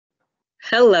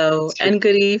Hello and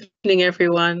good evening,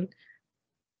 everyone.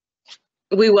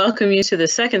 We welcome you to the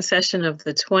second session of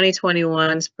the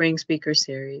 2021 Spring Speaker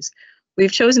Series.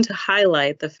 We've chosen to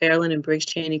highlight the Fairland and Briggs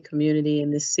Cheney community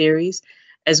in this series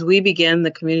as we begin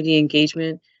the community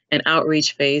engagement and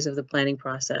outreach phase of the planning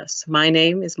process. My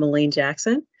name is Malene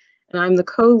Jackson, and I'm the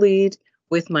co-lead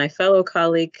with my fellow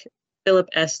colleague, Philip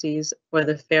Estes, for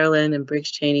the Fairland and Briggs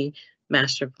Cheney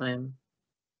Master Plan.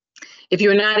 If you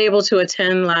were not able to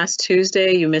attend last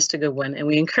Tuesday, you missed a good one, and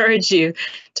we encourage you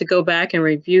to go back and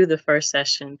review the first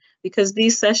session because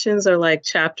these sessions are like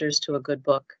chapters to a good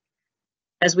book.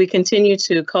 As we continue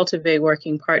to cultivate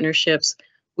working partnerships,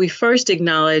 we first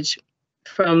acknowledge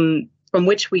from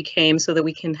which we came so that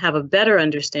we can have a better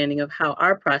understanding of how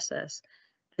our process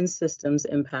and systems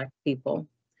impact people.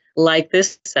 Like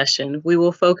this session, we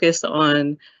will focus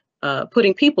on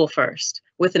putting people first,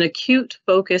 with an acute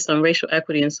focus on racial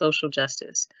equity and social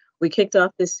justice. We kicked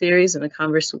off this series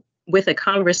with a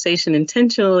conversation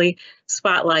intentionally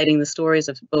spotlighting the stories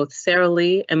of both Sarah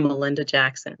Lee and Melinda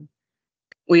Jackson.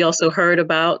 We also heard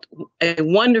about a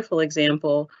wonderful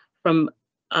example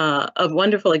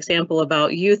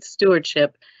about youth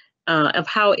stewardship of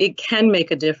how it can make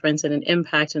a difference and an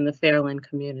impact in the Fairland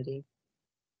community.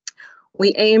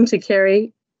 We aim to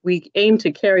carry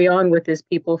on with this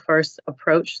people-first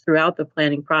approach throughout the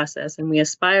planning process, and we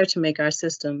aspire to make our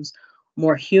systems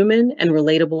more human and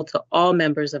relatable to all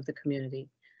members of the community.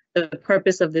 The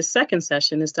purpose of this second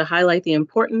session is to highlight the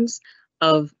importance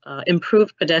of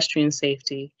improved pedestrian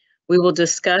safety. We will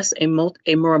discuss a more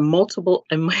multimodal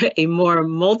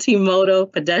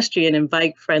pedestrian and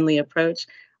bike-friendly approach,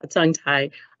 a tongue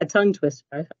twister,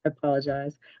 I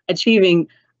apologize,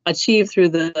 achieved through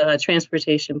the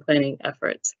transportation planning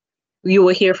efforts. You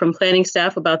will hear from planning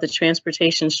staff about the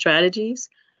transportation strategies,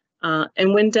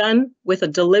 and when done with a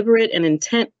deliberate and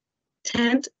intent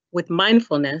with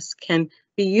mindfulness can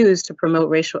be used to promote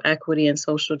racial equity and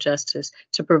social justice,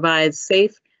 to provide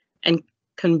safe and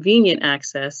convenient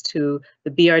access to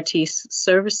the BRT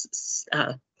service,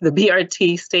 the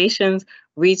BRT stations,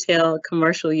 retail,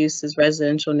 commercial uses,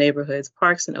 residential neighborhoods,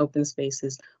 parks, and open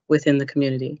spaces within the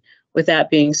community. With that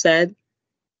being said,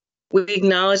 we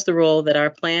acknowledge the role that our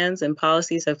plans and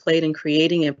policies have played in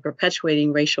creating and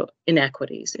perpetuating racial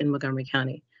inequities in Montgomery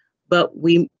County. But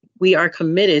we are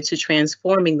committed to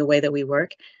transforming the way that we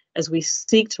work as we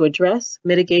seek to address,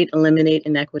 mitigate, eliminate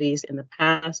inequities from the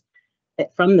past,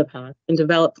 and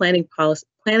develop planning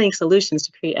solutions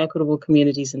to create equitable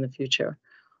communities in the future.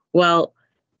 While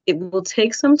it will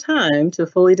take some time to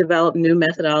fully develop new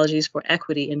methodologies for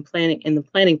equity in the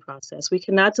planning process, we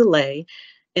cannot delay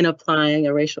in applying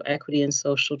a racial equity and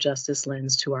social justice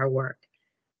lens to our work.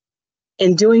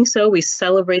 In doing so, we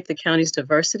celebrate the county's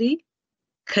diversity,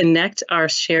 connect our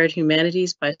shared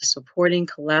humanities by supporting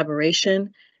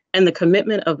collaboration and the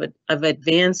commitment of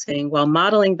advancing while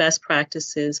modeling best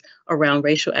practices around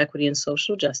racial equity and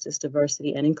social justice,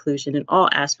 diversity, and inclusion in all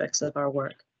aspects of our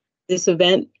work. This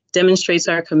event demonstrates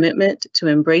our commitment to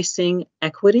embracing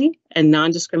equity and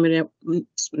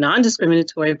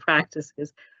non-discriminatory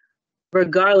practices,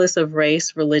 regardless of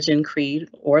race, religion, creed,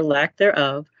 or lack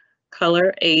thereof,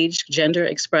 color, age, gender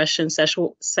expression,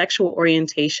 sexual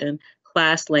orientation,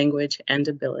 class, language, and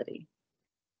ability.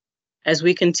 As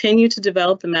we continue to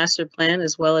develop the master plan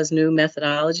as well as new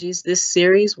methodologies, this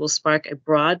series will spark a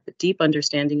broad but deep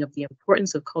understanding of the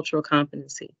importance of cultural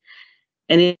competency.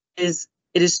 And it means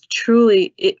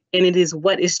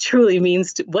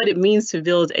to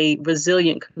build a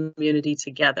resilient community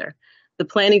together. The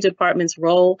planning department's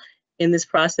role in this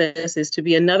process is to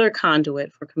be another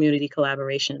conduit for community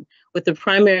collaboration, with the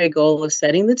primary goal of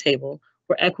setting the table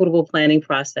for equitable planning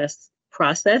process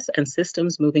and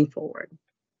systems moving forward.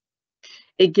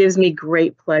 It gives me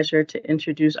great pleasure to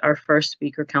introduce our first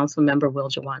speaker, Councilmember Will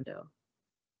Jawando.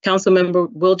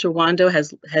 Councilmember Will Jawando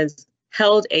has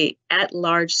held an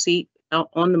at-large seat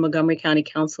on the Montgomery County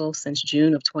Council since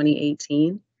June of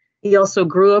 2018. He also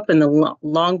grew up in the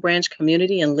Long Branch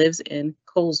community and lives in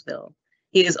Colesville.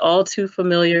 He is all too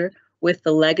familiar with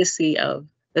the legacy of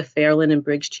the Fairland and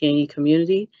Briggs Cheney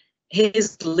community.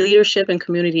 His leadership and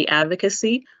community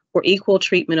advocacy for equal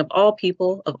treatment of all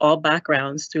people of all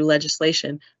backgrounds through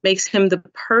legislation makes him the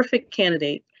perfect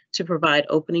candidate to provide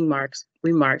opening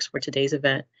remarks for today's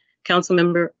event.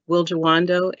 Councilmember Will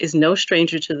Jawando is no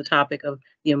stranger to the topic of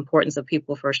the importance of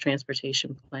people-first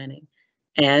transportation planning.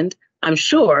 And I'm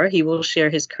sure he will share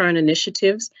his current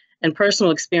initiatives and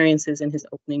personal experiences in his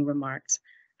opening remarks.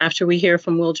 After we hear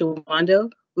from Will Jawando,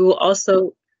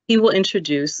 he will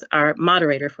introduce our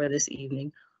moderator for this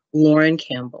evening, Lauren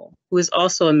Campbell, who is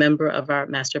also a member of our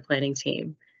master planning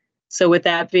team. So with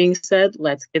that being said,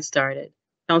 let's get started.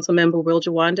 Councilmember Will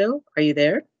Jawando, are you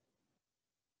there?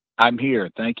 I'm here.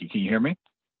 Thank you. Can you hear me?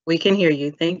 We can hear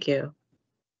you. Thank you.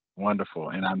 Wonderful.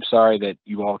 And I'm sorry that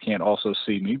you all can't also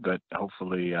see me, but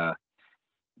hopefully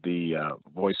the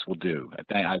voice will do.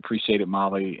 I appreciate it,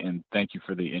 Molly, and thank you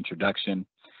for the introduction.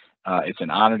 It's an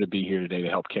honor to be here today to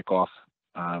help kick off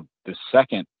the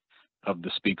second of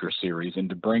the speaker series and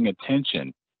to bring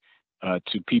attention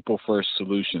to people first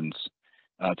solutions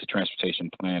to transportation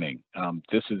planning.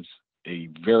 This is a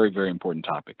very, very important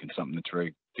topic and something that's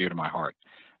very dear to my heart.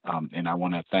 And I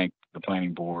want to thank the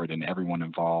planning board and everyone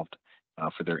involved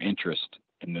for their interest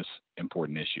in this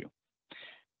important issue.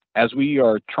 As we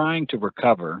are trying to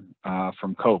recover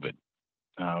from COVID,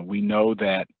 we know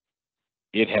that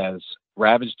it has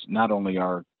ravaged not only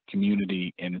our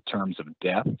community in terms of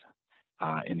death,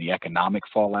 in the economic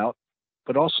fallout,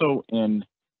 but also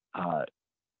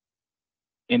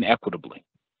inequitably.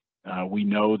 We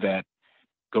know that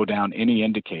go down any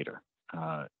indicator,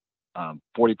 40%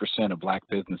 of Black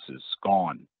businesses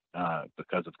gone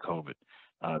because of COVID.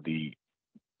 The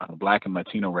Black and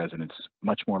Latino residents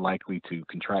much more likely to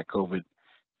contract COVID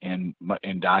and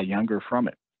die younger from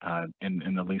it,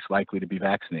 and the least likely to be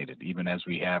vaccinated, even as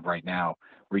we have right now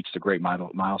reached a great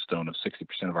milestone of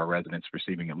 60% of our residents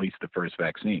receiving at least the first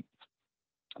vaccine.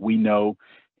 We know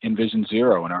in Vision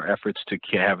Zero and our efforts to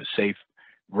have a safe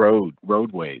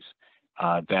roadways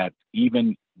that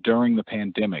even during the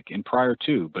pandemic and prior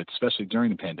to, but especially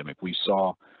during the pandemic, we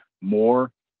saw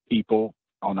more people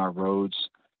on our roads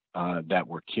that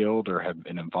were killed or have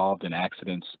been involved in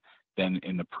accidents than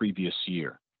in the previous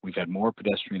year. We've had more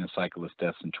pedestrian and cyclist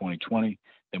deaths in 2020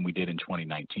 than we did in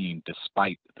 2019,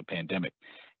 despite the pandemic.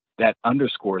 That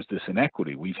underscores this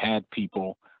inequity. We've had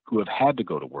people who have had to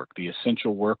go to work, the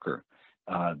essential worker,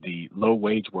 the low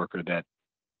wage worker that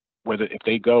whether if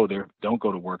they don't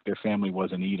go to work, their family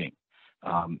wasn't eating.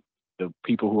 The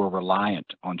people who are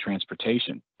reliant on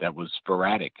transportation that was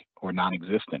sporadic or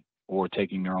non-existent or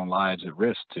taking their own lives at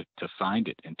risk to find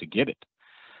it and to get it.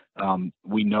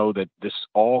 We know that this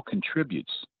all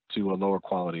contributes to a lower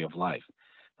quality of life.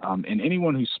 And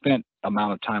anyone who spent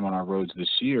amount of time on our roads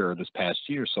this year or this past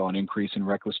year saw an increase in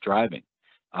reckless driving,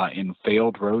 in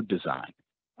failed road design,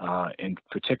 and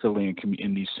particularly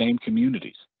in these same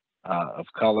communities of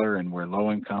color and where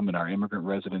low income and our immigrant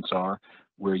residents are,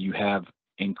 where you have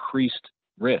increased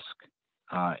risk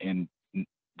in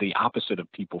the opposite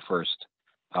of people first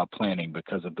planning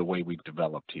because of the way we've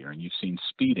developed here. And you've seen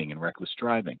speeding and reckless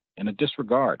driving and a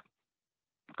disregard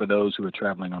for those who are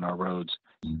traveling on our roads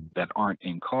that aren't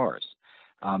in cars.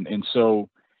 And so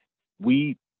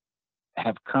we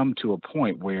have come to a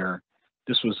point where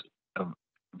this was a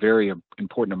very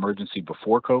important emergency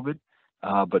before COVID,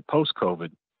 but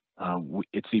post-COVID,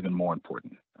 it's even more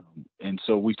important. And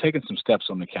so we've taken some steps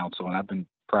on the council, and I've been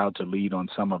proud to lead on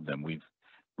some of them. We've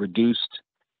reduced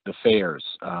the fares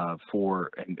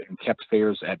and kept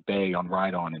fares at bay on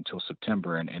ride-on until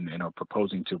September, and are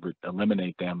proposing to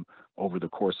eliminate them over the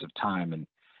course of time,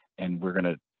 and we're going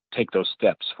to take those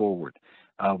steps forward.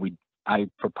 I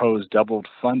propose doubled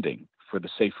funding for the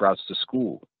Safe Routes to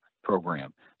School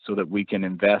program so that we can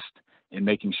invest in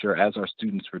making sure as our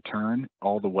students return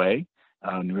all the way,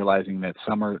 and realizing that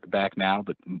some are back now,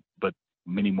 but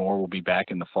many more will be back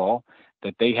in the fall,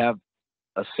 that they have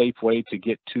a safe way to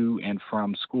get to and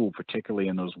from school, particularly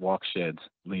in those walk sheds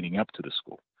leading up to the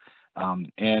school.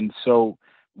 And so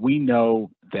we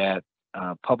know that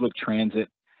public transit,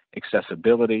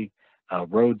 accessibility,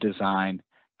 road design,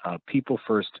 people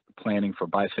first planning for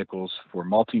bicycles, for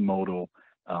multimodal,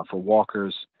 for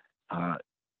walkers,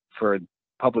 for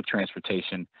public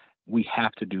transportation, we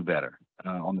have to do better.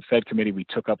 On the Fed committee, we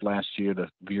took up last year the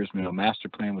Viersmill Master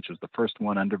Plan, which was the first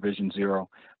one under Vision Zero,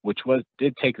 which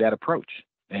did take that approach.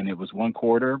 And it was one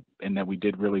quarter, and that we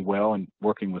did really well in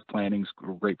working with planning's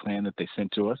great plan that they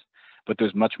sent to us. But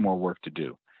there's much more work to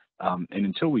do. And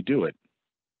until we do it,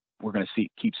 we're going to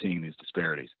keep seeing these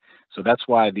disparities. So that's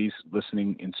why these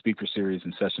listening and speaker series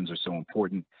and sessions are so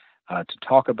important, to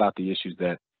talk about the issues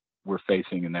that we're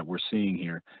facing and that we're seeing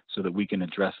here so that we can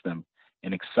address them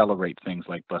and accelerate things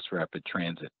like bus rapid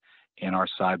transit and our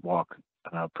sidewalk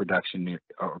production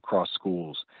across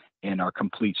schools and our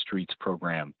Complete Streets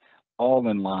program, all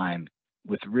in line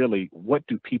with really what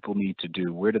do people need to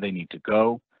do, where do they need to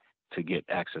go to get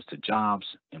access to jobs,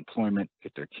 employment,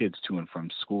 get their kids to and from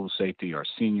school safety, our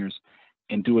seniors,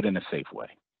 and do it in a safe way.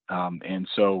 And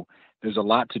so there's a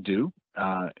lot to do.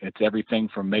 It's everything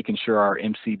from making sure our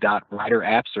MC.Rider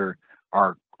apps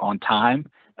are on time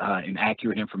and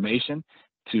accurate information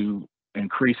to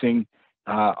increasing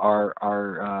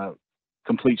our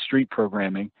complete street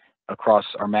programming across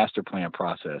our master plan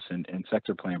process and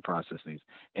sector plan processes.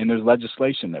 And there's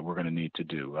legislation that we're going to need to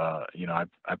do. You know,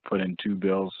 I've put in 2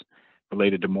 bills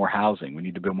related to more housing. We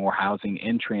need to build more housing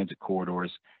in transit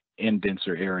corridors in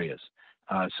denser areas.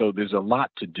 So there's a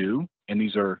lot to do, and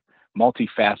these are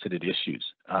multifaceted issues,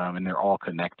 and they're all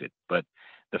connected. But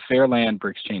the Fairland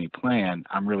Briggs Cheney plan,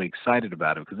 I'm really excited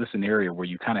about it because this is an area where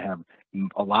you kind of have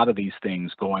a lot of these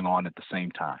things going on at the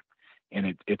same time.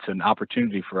 And it's an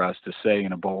opportunity for us to say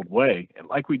in a bold way,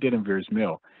 like we did in Veers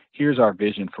Mill, here's our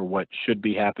vision for what should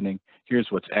be happening.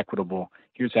 Here's what's equitable.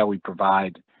 Here's how we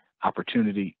provide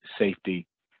opportunity, safety,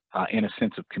 and a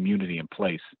sense of community in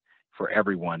place for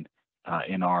everyone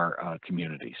in our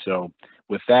community. So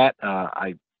with that,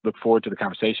 I look forward to the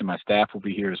conversation. My staff will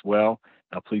be here as well.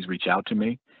 Please reach out to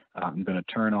me. I'm going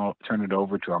to turn it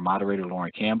over to our moderator,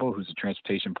 Lauren Campbell, who's a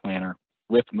transportation planner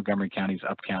with Montgomery County's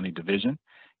Up-County Division,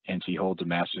 and she holds a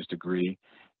master's degree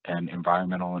in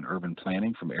environmental and urban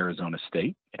planning from Arizona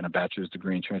State and a bachelor's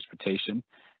degree in transportation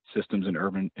systems and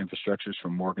urban infrastructures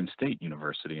from Morgan State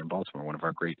University in Baltimore, one of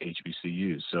our great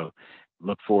HBCUs. So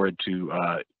look forward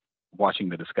to watching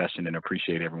the discussion and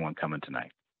appreciate everyone coming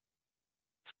tonight.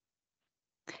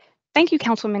 Thank you,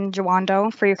 Councilman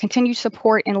Jawando, for your continued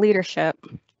support and leadership.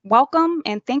 Welcome,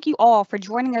 and thank you all for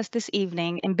joining us this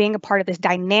evening and being a part of this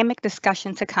dynamic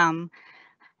discussion to come.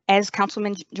 As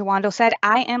Councilman Jawando said,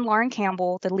 I am Lauren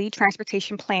Campbell, the lead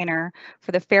transportation planner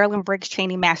for the Fairland Briggs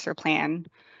Cheney Master Plan.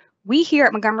 We here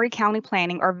at Montgomery County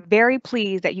Planning are very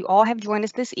pleased that you all have joined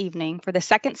us this evening for the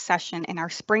second session in our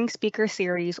spring speaker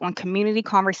series on community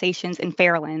conversations in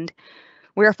Fairland.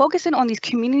 We are focusing on these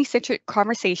community-centric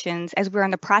conversations as we're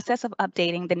in the process of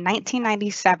updating the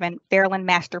 1997 Fairland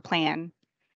Master Plan.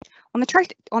 On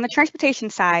the transportation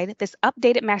side, this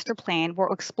updated master plan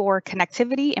will explore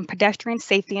connectivity and pedestrian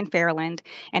safety in Fairland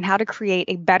and how to create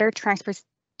a better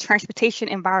transportation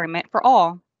environment for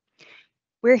all.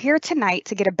 We're here tonight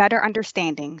to get a better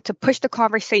understanding, to push the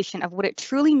conversation of what it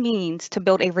truly means to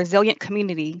build a resilient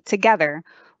community together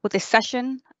with a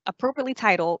session appropriately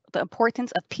titled The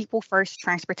Importance of People-First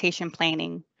Transportation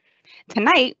Planning.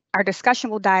 Tonight, our discussion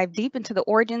will dive deep into the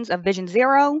origins of Vision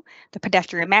Zero, the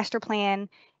pedestrian master plan,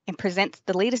 and present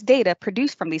the latest data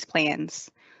produced from these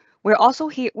plans. We'll also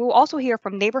hear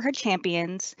from neighborhood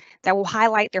champions that will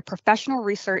highlight their professional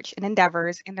research and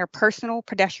endeavors and their personal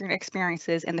pedestrian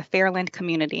experiences in the Fairland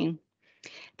community.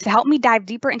 To help me dive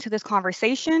deeper into this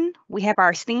conversation, we have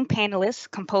our esteemed panelists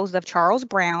composed of Charles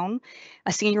Brown,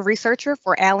 a senior researcher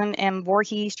for Allen M.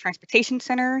 Voorhees Transportation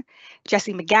Center,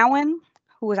 Jesse McGowan,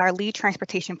 who is our lead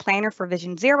transportation planner for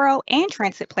Vision Zero and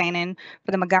transit planning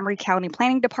for the Montgomery County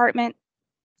Planning Department,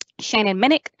 Shannon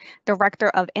Minnick, Director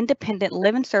of Independent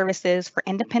Living Services for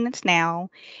Independence Now,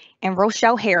 and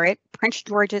Rochelle Harrod, Prince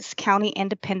George's County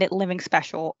Independent Living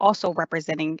Special, also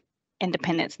representing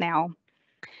Independence Now.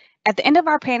 At the end of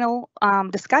our panel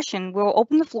discussion, we'll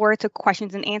open the floor to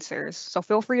questions and answers, so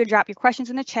feel free to drop your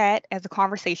questions in the chat as the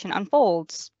conversation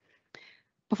unfolds.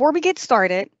 Before we get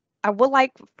started, I would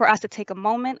like for us to take a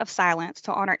moment of silence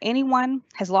to honor anyone who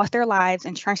has lost their lives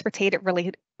in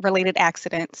transportation-related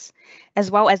accidents,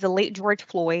 as well as the late George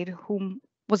Floyd, who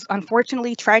was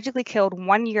unfortunately tragically killed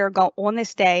 1 year ago on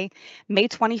this day, May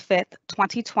 25th,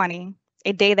 2020,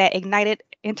 a day that ignited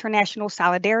international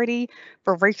solidarity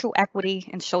for racial equity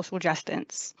and social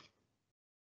justice.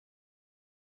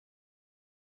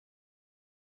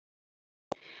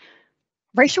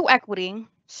 Racial equity,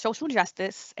 social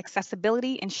justice,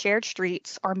 accessibility, and shared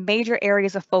streets are major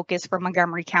areas of focus for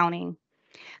Montgomery County.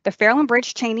 The Fairland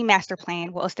Briggs Cheney Master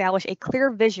Plan will establish a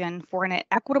clear vision for an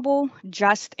equitable,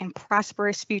 just, and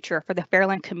prosperous future for the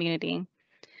Fairland community.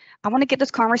 I want to get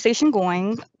this conversation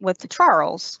going with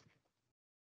Charles.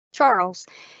 Charles,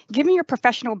 given your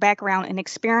professional background and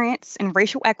experience in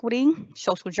racial equity,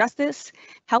 social justice,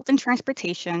 health and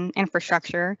transportation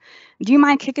infrastructure, do you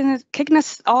mind kicking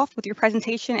us off with your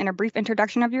presentation and a brief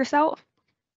introduction of yourself?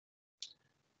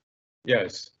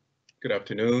 Yes. Good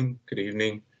afternoon. Good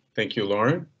evening. Thank you,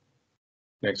 Lauren.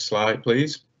 Next slide,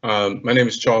 please. My name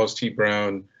is Charles T.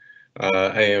 Brown.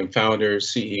 I am founder,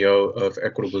 CEO of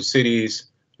Equitable Cities.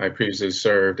 I previously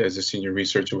served as a senior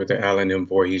researcher with the Allen M.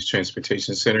 Voorhees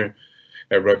Transportation Center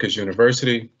at Rutgers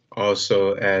University,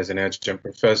 also as an adjunct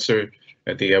professor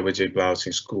at the Edward J.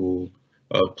 Blousing School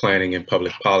of Planning and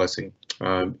Public Policy.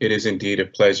 It is indeed a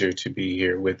pleasure to be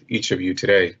here with each of you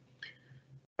today.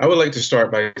 I would like to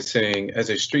start by saying,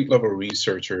 as a street-level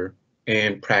researcher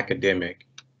and pracademic,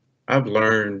 I've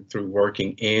learned through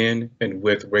working in and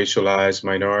with racialized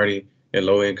minority and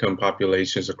low-income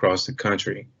populations across the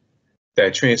country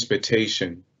that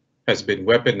transportation has been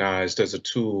weaponized as a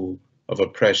tool of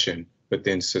oppression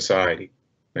within society.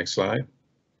 Next slide.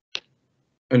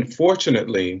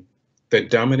 Unfortunately, the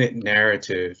dominant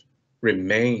narrative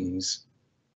remains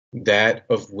that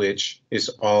of which is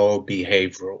all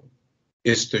behavioral.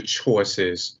 It's the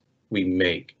choices we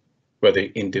make, whether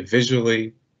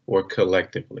individually or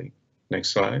collectively. Next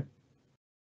slide.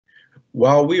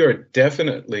 While we are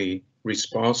definitely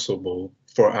responsible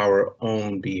for our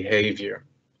own behavior,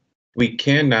 we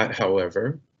cannot,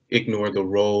 however, ignore the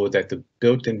role that the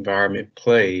built environment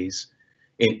plays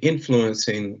in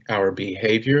influencing our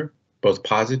behavior, both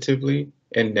positively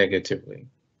and negatively.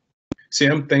 See,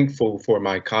 I'm thankful for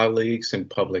my colleagues in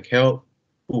public health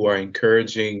who are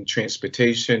encouraging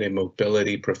transportation and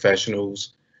mobility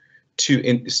professionals to,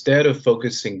 instead of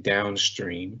focusing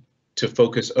downstream, to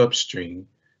focus upstream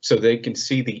so they can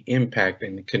see the impact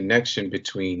and the connection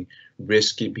between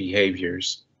risky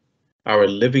behaviors, our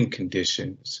living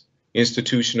conditions,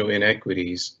 institutional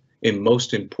inequities, and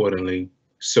most importantly,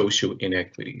 social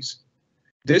inequities.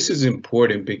 This is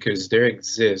important because there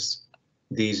exists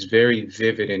these very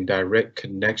vivid and direct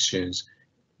connections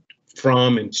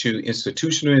from and to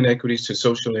institutional inequities, to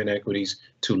social inequities,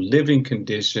 to living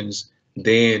conditions,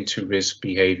 then to risk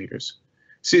behaviors.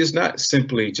 See, it's not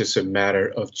simply just a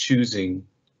matter of choosing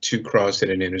to cross at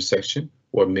an intersection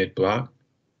or mid-block.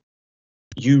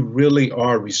 You really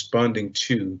are responding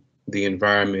to the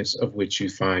environments of which you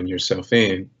find yourself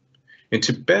in. And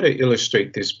to better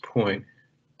illustrate this point,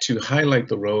 to highlight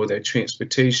the role that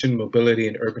transportation, mobility,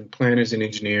 and urban planners and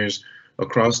engineers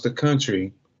across the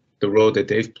country, the role that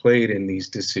they've played in these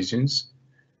decisions.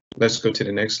 Let's go to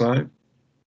the next slide.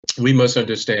 We must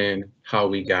understand how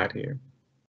we got here.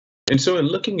 And so in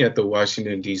looking at the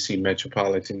Washington, D.C.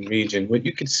 metropolitan region, what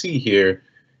you can see here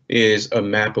is a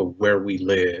map of where we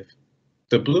live.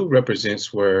 The blue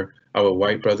represents where our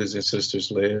white brothers and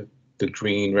sisters live. The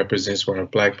green represents where our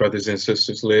Black brothers and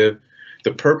sisters live.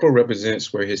 The purple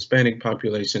represents where Hispanic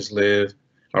populations live,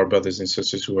 our brothers and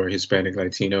sisters who are Hispanic,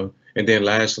 Latino. And then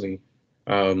lastly,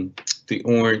 the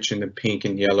orange and the pink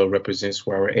and yellow represents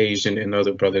where our Asian and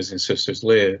other brothers and sisters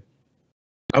live.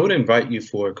 I would invite you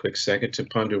for a quick second to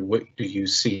ponder, what do you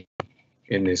see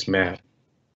in this map?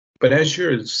 But as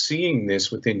you're seeing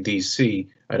this within DC,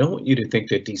 I don't want you to think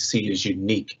that DC is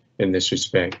unique in this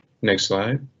respect. Next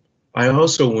slide. I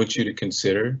also want you to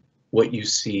consider what you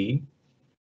see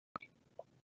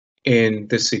in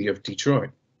the city of Detroit.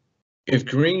 If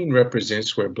green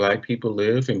represents where Black people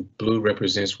live and blue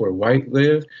represents where white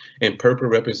live and purple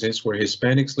represents where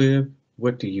Hispanics live,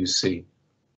 what do you see?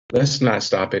 Let's not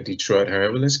stop at Detroit,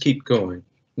 however, let's keep going.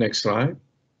 Next slide.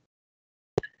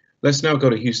 Let's now go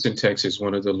to Houston, Texas,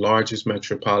 one of the largest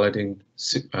metropolitan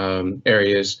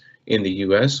areas in the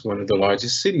US, one of the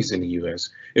largest cities in the US.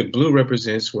 If blue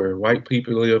represents where white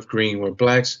people live, green where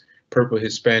Blacks, purple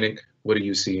Hispanic, what do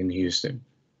you see in Houston?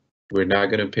 We're not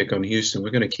going to pick on Houston,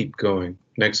 we're going to keep going.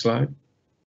 Next slide.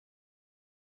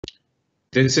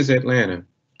 This is Atlanta,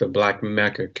 the Black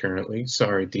Mecca currently,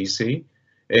 sorry DC.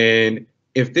 And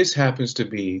if this happens to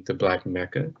be the Black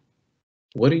Mecca,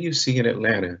 what do you see in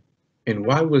Atlanta? And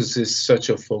why was this such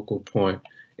a focal point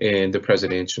in the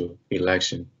presidential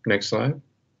election? Next slide.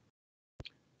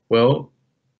 Well,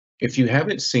 if you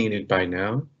haven't seen it by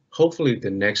now, hopefully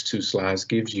the next two slides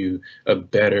gives you a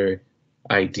better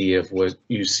idea of what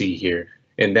you see here,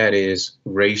 and that is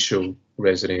racial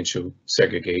residential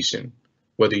segregation.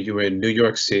 Whether you're in New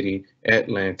York City,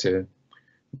 Atlanta,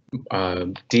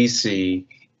 DC,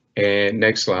 and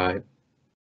next slide,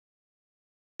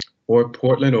 or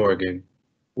Portland, Oregon,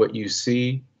 what you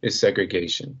see is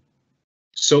segregation.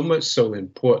 So much so in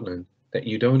Portland that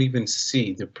you don't even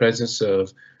see the presence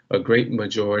of a great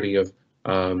majority of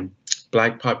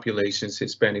Black populations,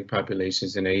 Hispanic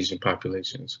populations, and Asian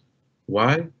populations.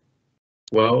 Why?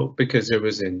 Well, because there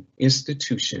was an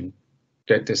institution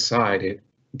that decided,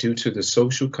 due to the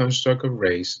social construct of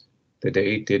race, that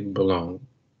they didn't belong.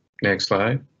 Next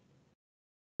slide.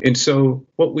 And so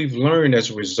what we've learned as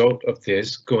a result of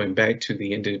this, going back to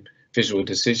the individual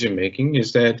decision making,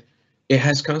 is that it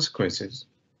has consequences,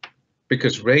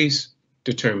 because race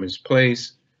determines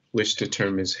place, which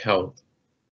determines health.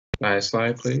 Last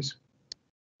slide, please.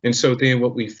 And so then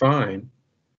what we find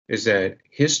is that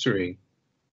history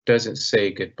doesn't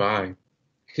say goodbye.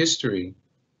 History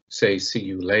says see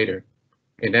you later,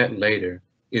 and that later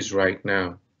is right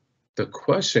now. The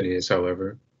question is,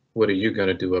 however, what are you going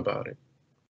to do about it?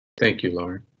 Thank you,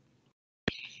 Lauren.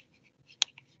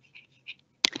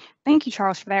 Thank you,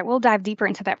 Charles, for that. We'll dive deeper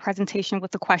into that presentation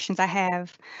with the questions I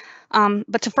have.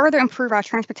 But to further improve our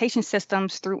transportation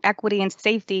systems through equity and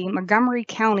safety, Montgomery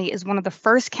County is one of the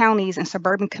first counties and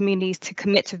suburban communities to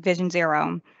commit to Vision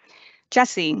Zero.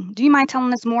 Jesse, do you mind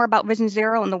telling us more about Vision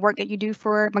Zero and the work that you do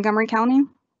for Montgomery County?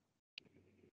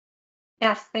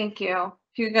 Yes, thank you.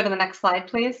 If you could go to the next slide,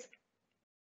 please.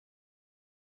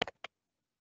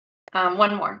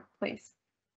 One more, please.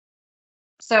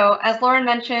 So as Lauren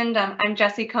mentioned, I'm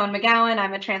Jessie Cohn McGowan.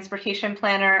 I'm a transportation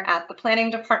planner at the planning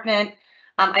department.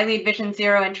 I lead Vision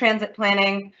Zero and transit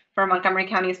planning for Montgomery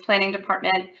County's planning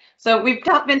department. So we've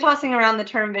been tossing around the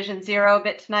term Vision Zero a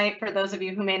bit tonight. For those of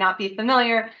you who may not be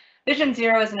familiar, Vision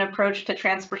Zero is an approach to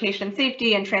transportation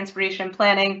safety and transportation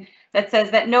planning that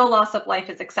says that no loss of life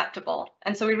is acceptable.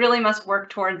 And so we really must work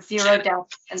towards zero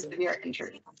deaths and severe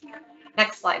injury.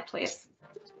 Next slide, please.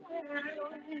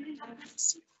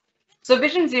 So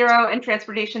Vision Zero and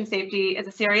transportation safety is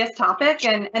a serious topic,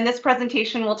 and this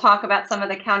presentation will talk about some of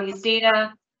the county's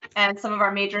data and some of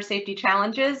our major safety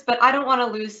challenges, but I don't want to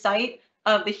lose sight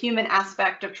of the human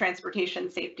aspect of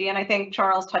transportation safety. And I think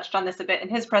Charles touched on this a bit in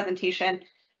his presentation,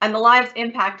 and the lives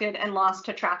impacted and lost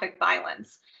to traffic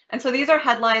violence. And so these are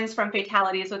headlines from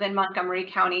fatalities within Montgomery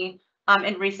County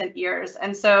in recent years.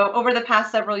 And so over the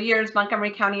past several years,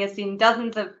 Montgomery County has seen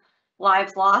dozens of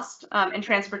lives lost in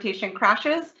transportation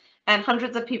crashes, and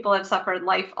hundreds of people have suffered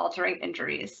life-altering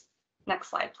injuries. Next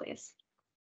slide, please.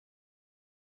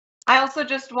 I also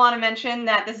just want to mention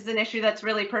that this is an issue that's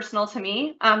really personal to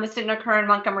me. This didn't occur in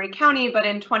Montgomery County, but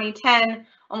in 2010,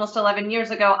 almost 11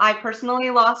 years ago, I personally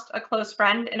lost a close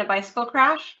friend in a bicycle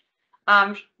crash.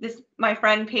 My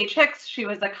friend Paige Hicks, she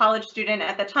was a college student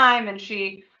at the time, and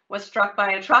she was struck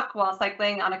by a truck while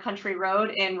cycling on a country road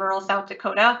in rural South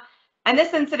Dakota. And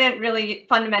this incident really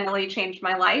fundamentally changed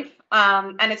my life.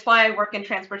 And it's why I work in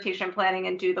transportation planning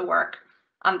and do the work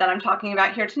that I'm talking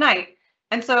about here tonight.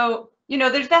 And so, you know,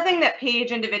 there's nothing that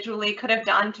Paige individually could have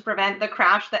done to prevent the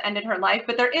crash that ended her life,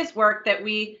 but there is work that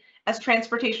we as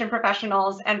transportation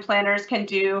professionals and planners can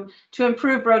do to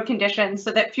improve road conditions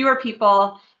so that fewer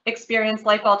people experience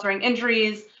life-altering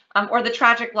injuries or the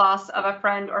tragic loss of a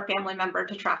friend or family member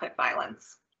to traffic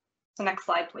violence. So next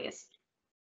slide, please.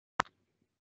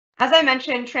 As I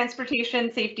mentioned,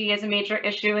 transportation safety is a major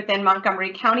issue within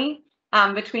Montgomery County.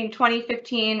 Between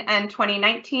 2015 and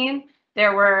 2019,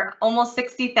 there were almost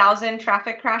 60,000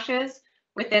 traffic crashes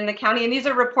within the county, and these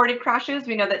are reported crashes.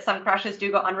 We know that some crashes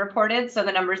do go unreported, so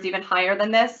the number is even higher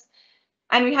than this.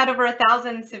 And we had over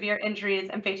 1,000 severe injuries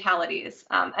and fatalities.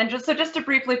 And just to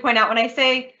briefly point out, when I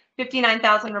say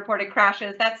 59,000 reported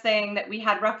crashes, that's saying that we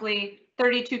had roughly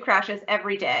 32 crashes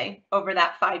every day over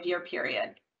that 5-year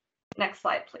period. Next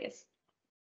slide, please.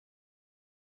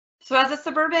 So as a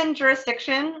suburban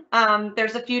jurisdiction,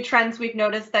 there's a few trends we've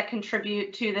noticed that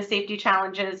contribute to the safety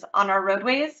challenges on our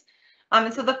roadways.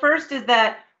 And so the first is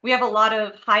that we have a lot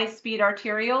of high-speed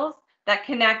arterials that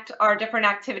connect our different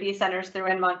activity centers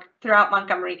throughout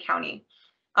Montgomery County.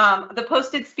 The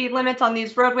posted speed limits on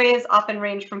these roadways often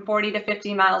range from 40 to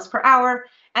 50 miles per hour,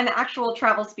 and the actual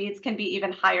travel speeds can be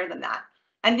even higher than that.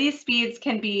 And these speeds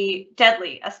can be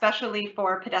deadly, especially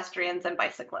for pedestrians and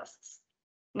bicyclists.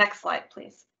 Next slide,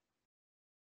 please.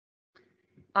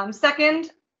 Second,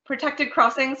 protected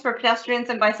crossings for pedestrians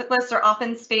and bicyclists are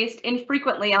often spaced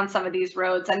infrequently on some of these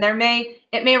roads, and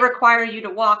it may require you to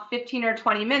walk 15 or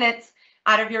 20 minutes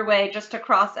out of your way just to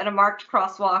cross at a marked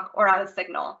crosswalk or at a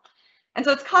signal. And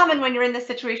so it's common when you're in this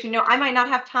situation, you know, I might not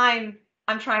have time,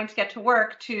 I'm trying to get to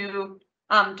work, to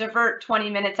divert 20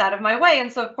 minutes out of my way.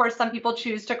 And so of course, some people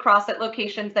choose to cross at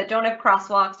locations that don't have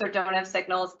crosswalks or don't have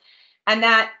signals. And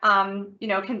that, you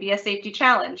know, can be a safety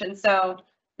challenge. And so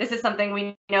this is something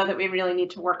we know that we really need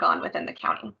to work on within the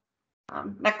county.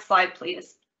 Next slide,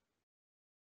 please.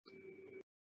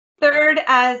 Third,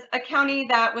 as a county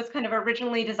that was kind of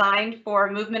originally designed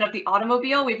for movement of the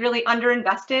automobile, we've really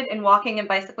underinvested in walking and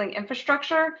bicycling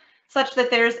infrastructure such that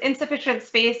there's insufficient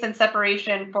space and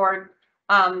separation for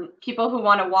people who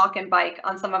want to walk and bike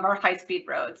on some of our high-speed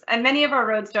roads. And many of our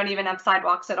roads don't even have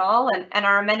sidewalks at all, and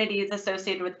our amenities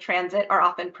associated with transit are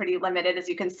often pretty limited, as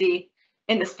you can see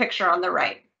in this picture on the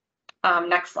right.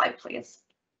 Next slide, please.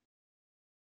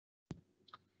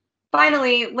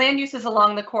 Finally, land uses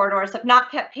along the corridors have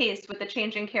not kept pace with the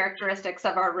changing characteristics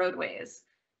of our roadways.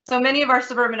 So many of our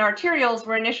suburban arterials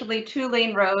were initially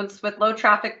 2-lane roads with low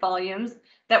traffic volumes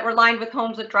that were lined with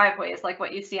homes with driveways like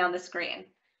what you see on the screen.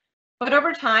 But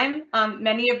over time,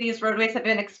 many of these roadways have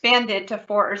been expanded to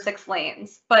 4 or 6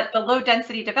 lanes, but the low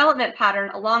density development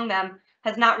pattern along them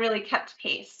has not really kept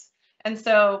pace. And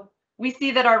so we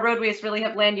see that our roadways really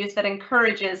have land use that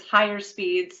encourages higher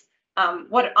speeds on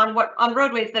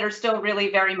roadways that are still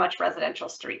really very much residential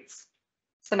streets.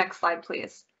 So next slide,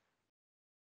 please.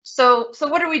 So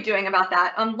what are we doing about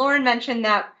that? Lauren mentioned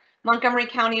that Montgomery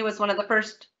County was one of the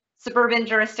first suburban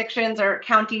jurisdictions or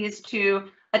counties to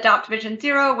adopt Vision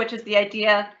Zero, which is the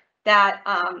idea that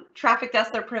traffic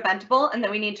deaths are preventable and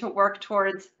that we need to work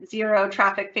towards zero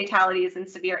traffic fatalities and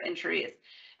severe injuries.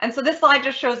 And so this slide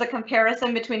just shows a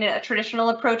comparison between a traditional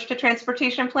approach to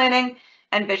transportation planning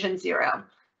and Vision Zero.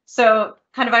 So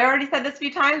I already said this a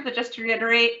few times, but just to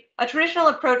reiterate, a traditional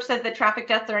approach says that traffic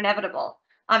deaths are inevitable.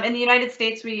 In the United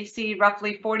States, we see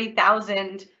roughly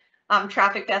 40,000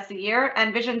 traffic deaths a year,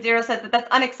 and Vision Zero says that that's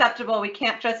unacceptable. We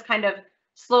can't just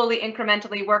slowly,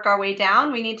 incrementally work our way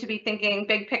down. We need to be thinking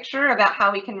big picture about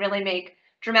how we can really make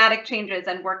dramatic changes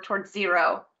and work towards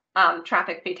zero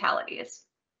traffic fatalities.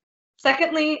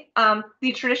 Secondly,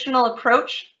 the traditional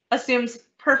approach assumes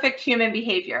perfect human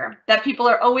behavior, that people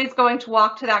are always going to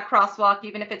walk to that crosswalk,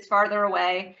 even if it's farther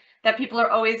away, that people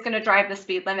are always going to drive the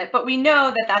speed limit. But we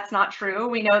know that that's not true.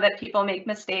 We know that people make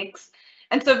mistakes.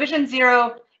 And so Vision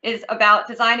Zero is about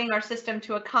designing our system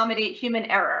to accommodate human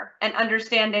error and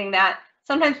understanding that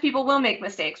sometimes people will make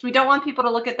mistakes. We don't want people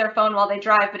to look at their phone while they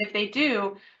drive, but if they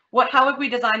do, how would we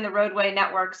design the roadway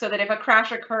network so that if a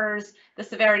crash occurs, the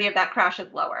severity of that crash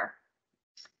is lower?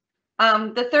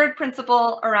 The third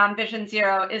principle around Vision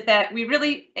Zero is that we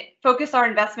really focus our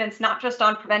investments not just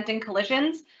on preventing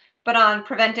collisions, but on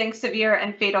preventing severe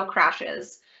and fatal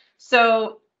crashes.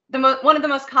 So one of the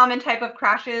most common type of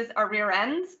crashes are rear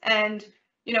ends. And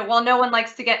while no one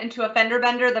likes to get into a fender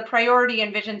bender, the priority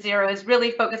in Vision Zero is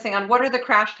really focusing on what are the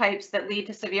crash types that lead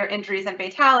to severe injuries and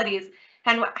fatalities,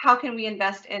 and how can we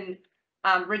invest in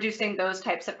reducing those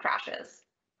types of crashes.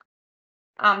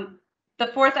 The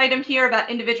fourth item here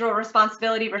about individual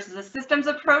responsibility versus a systems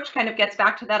approach gets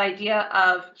back to that idea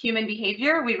of human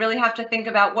behavior. We really have to think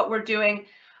about what we're doing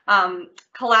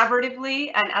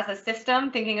collaboratively and as a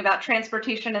system, thinking about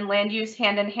transportation and land use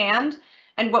hand in hand,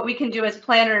 and what we can do as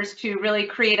planners to really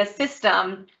create a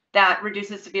system that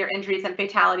reduces severe injuries and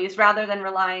fatalities rather than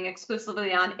relying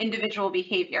exclusively on individual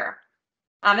behavior.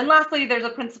 And lastly, there's a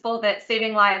principle that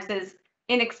saving lives is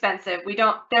inexpensive.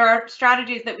 There are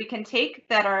strategies that we can take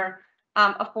that are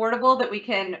affordable that we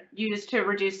can use to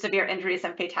reduce severe injuries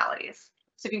and fatalities.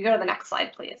 So if you can go to the next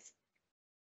slide, please.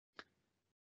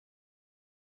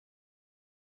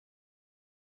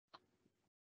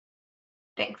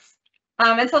 Thanks.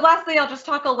 And so lastly, I'll just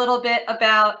talk a little bit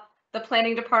about the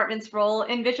planning department's role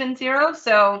in Vision Zero.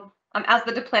 So as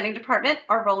the planning department,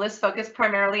 our role is focused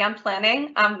primarily on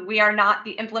planning. We are not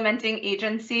the implementing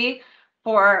agency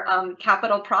for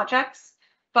capital projects,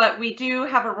 but we do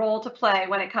have a role to play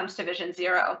when it comes to Vision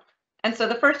Zero. And so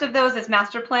the first of those is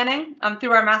master planning.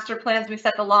 Through our master plans, we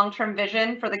set the long-term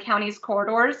vision for the county's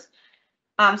corridors.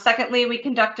 Secondly, we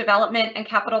conduct development and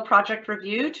capital project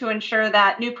review to ensure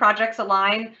that new projects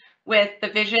align with the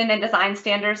vision and design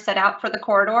standards set out for the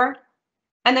corridor.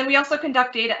 And then we also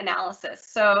conduct data analysis.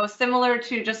 So similar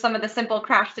to just some of the simple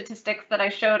crash statistics that I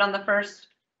showed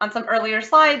on some earlier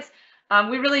slides,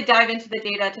 we really dive into the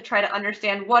data to try to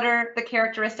understand what are the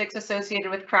characteristics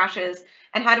associated with crashes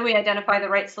and how do we identify the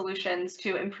right solutions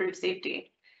to improve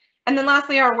safety. And then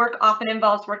lastly, our work often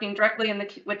involves working directly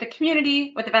with the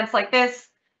community with events like this,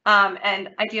 and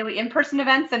ideally in-person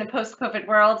events in a post-COVID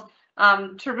world,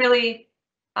 to really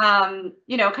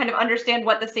understand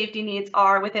what the safety needs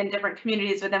are within different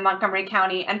communities within Montgomery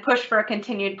County and push for a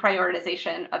continued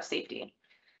prioritization of safety.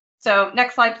 So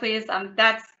next slide, please.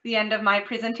 That's the end of my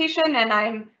presentation, and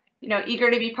I'm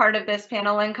eager to be part of this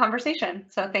panel and conversation.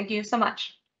 So thank you so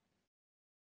much.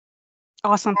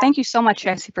 Awesome. Thank you so much,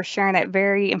 Jessie, for sharing that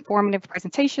very informative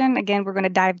presentation. Again, we're going to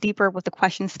dive deeper with the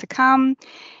questions to come.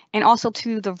 And also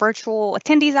to the virtual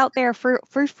attendees out there,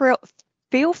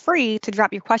 feel free to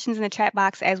drop your questions in the chat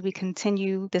box as we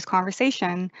continue this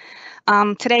conversation.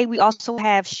 Today, we also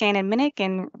have Shannon Minnick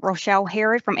and Rochelle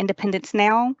Herod from Independence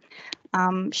Now.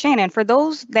 Shannon, for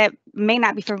those that may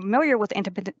not be familiar with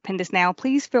Independence Now,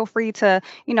 please feel free to,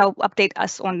 update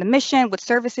us on the mission, what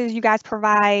services you guys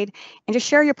provide, and just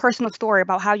share your personal story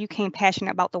about how you became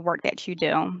passionate about the work that you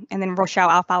do. And then Rochelle,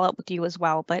 I'll follow up with you as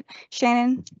well. But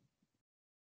Shannon.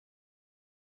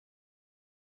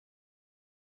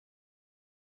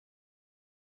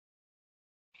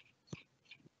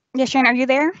 Yeah, Shannon, are you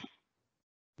there?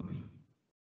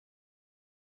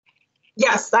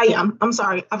 Yes, I am. I'm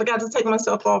sorry. I forgot to take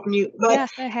myself off mute. But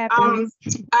yes, that happens.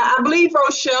 I believe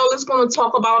Rochelle is going to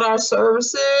talk about our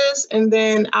services, and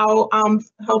then I'll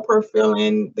help her fill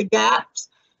in the gaps.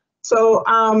 So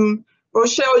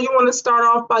Rochelle, you want to start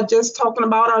off by just talking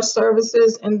about our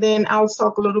services, and then I'll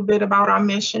talk a little bit about our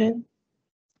mission.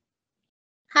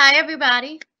 Hi,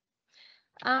 everybody.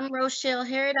 I'm Rochelle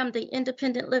Herod. I'm the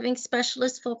Independent Living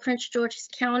Specialist for Prince George's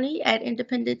County at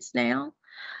Independence Now.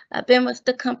 I've been with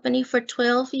the company for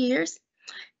 12 years,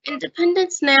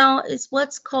 Independence Now is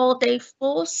what's called a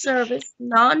full-service,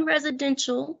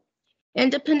 non-residential,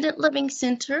 independent living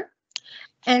center.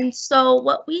 And so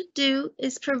what we do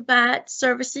is provide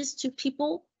services to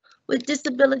people with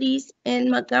disabilities in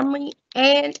Montgomery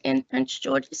and in Prince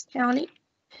George's County.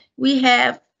 We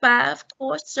have 5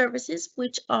 core services,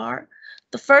 which are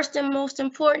the first and most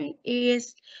important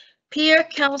is peer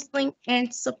counseling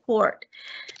and support.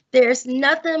 There's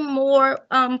nothing more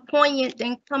poignant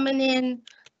than coming in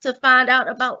to find out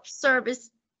about services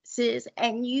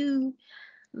and you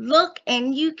look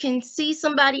and you can see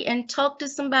somebody and talk to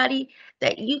somebody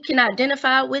that you can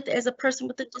identify with as a person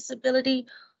with a disability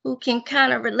who can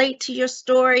kind of relate to your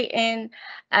story and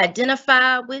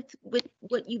identify with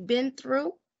what you've been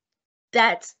through.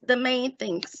 That's the main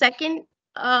thing. Second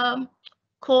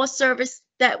core service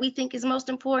that we think is most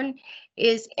important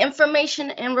is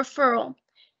information and referral.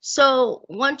 So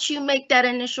once you make that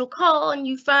initial call and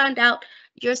you find out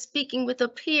you're speaking with a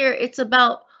peer, it's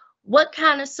about what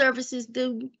kind of services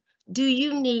do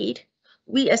you need?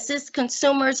 We assist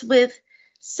consumers with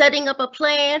setting up a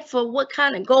plan for what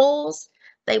kind of goals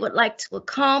they would like to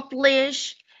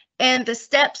accomplish and the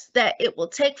steps that it will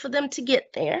take for them to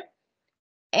get there.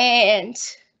 And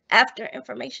after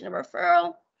information and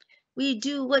referral, we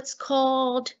do what's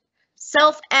called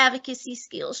self-advocacy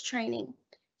skills training.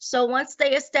 So once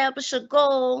they establish a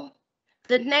goal,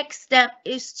 the next step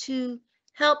is to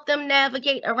help them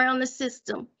navigate around the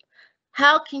system.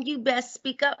 How can you best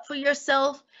speak up for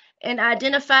yourself and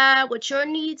identify what your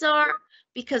needs are?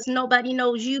 Because nobody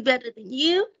knows you better than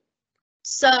you.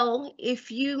 So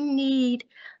if you need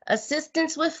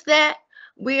assistance with that,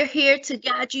 we're here to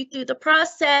guide you through the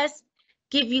process,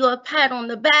 give you a pat on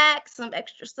the back, some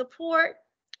extra support.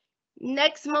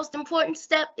 Next most important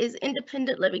step is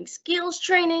independent living skills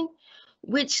training,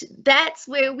 which that's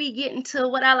where we get into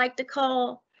what I like to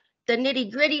call the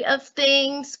nitty-gritty of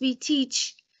things. We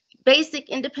teach basic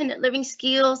independent living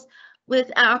skills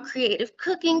with our creative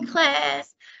cooking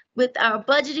class, with our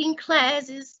budgeting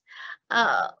classes,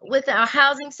 with our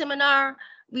housing seminar.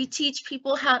 We teach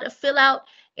people how to fill out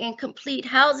and complete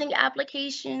housing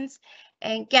applications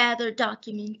and gather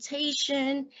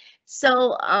documentation.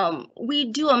 So we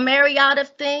do a myriad of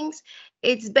things.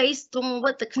 It's based on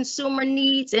what the consumer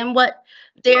needs and what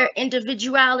their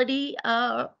individuality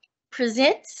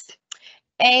presents.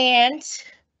 And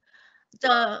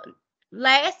the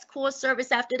last core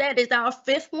service after that is our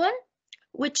 5th one,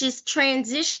 which is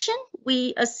transition.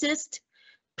 We assist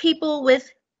people with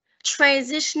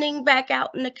transitioning back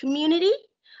out in the community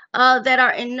that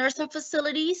are in nursing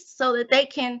facilities so that they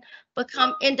can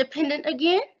become independent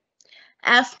again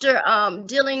after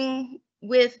dealing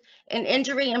with an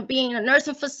injury and being in a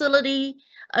nursing facility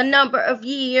a number of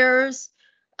years.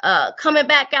 Coming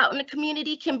back out in the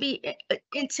community can be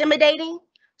intimidating,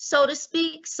 so to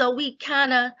speak. So we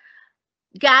kind of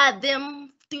guide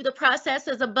them through the process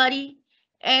as a buddy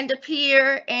and a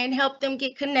peer and help them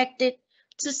get connected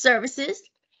to services.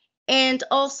 And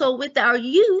also with our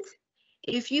youth,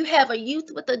 if you have a youth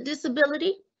with a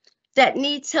disability that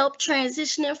needs help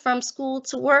transitioning from school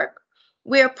to work,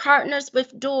 we're partners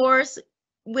with DOORS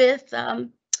with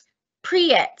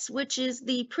PREETS, which is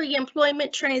the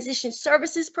Pre-Employment Transition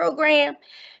Services Program,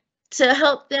 to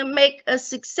help them make a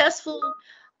successful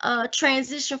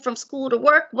transition from school to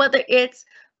work, whether it's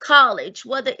college,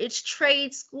 whether it's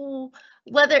trade school,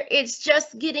 whether it's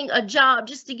just getting a job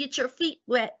just to get your feet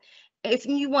wet, if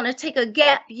you want to take a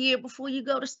gap year before you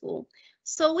go to school.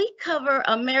 So we cover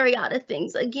a myriad of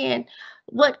things. Again,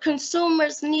 what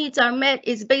consumers' needs are met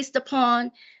is based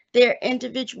upon their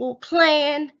individual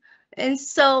plan. And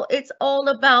so it's all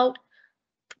about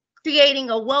creating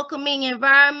a welcoming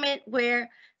environment where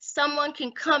someone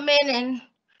can come in and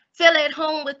feel at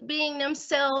home with being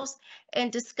themselves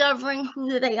and discovering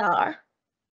who they are.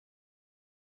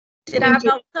 Did I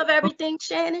cover everything,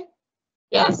 Shannon?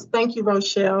 Yes, thank you,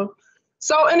 Rochelle.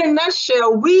 So in a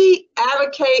nutshell, we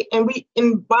advocate and we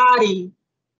embody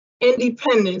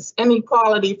independence and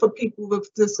equality for people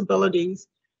with disabilities.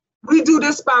 We do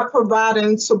this by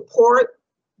providing support,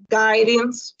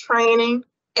 guidance, training,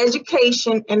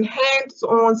 education, and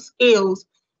hands-on skills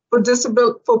for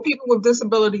people with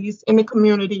disabilities in the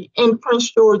community in Prince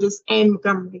George's and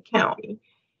Montgomery County.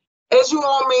 As you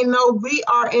all may know, we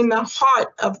are in the heart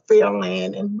of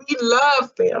Fairland, and we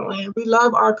love Fairland. We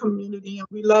love our community, and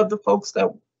we love the folks that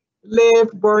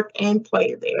live, work, and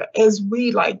play there, as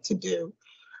we like to do.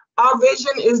 Our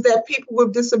vision is that people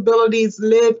with disabilities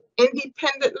live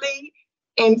independently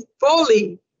and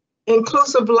fully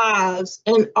inclusive lives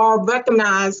and are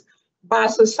recognized by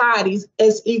societies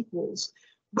as equals.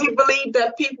 We believe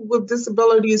that people with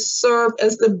disabilities serve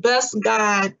as the best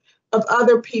guide of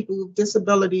other people with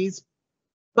disabilities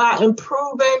by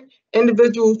improving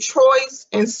individual choice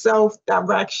and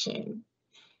self-direction.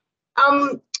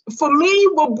 For me,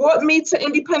 what brought me to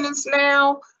Independence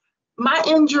Now, my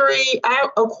injury, I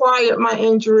acquired my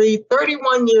injury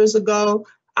 31 years ago.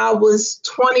 I was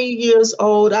 20 years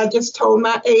old. I just told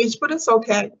my age, but it's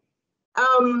okay.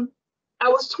 I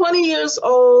was 20 years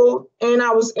old and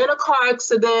I was in a car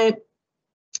accident.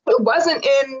 It wasn't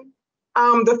in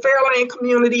the Fairland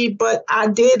community, but I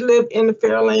did live in the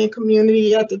Fairland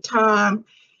community at the time.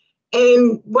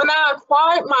 And when I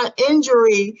acquired my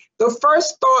injury, the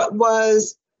first thought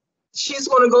was, she's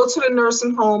going to go to the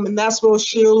nursing home and that's where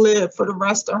she'll live for the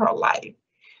rest of her life.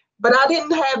 But I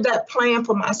didn't have that plan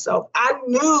for myself. I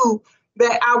knew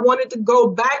that I wanted to go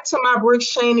back to my Briggs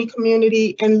Cheney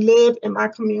community and live in my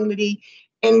community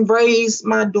and raise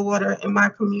my daughter in my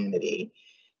community.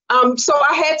 So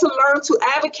I had to learn to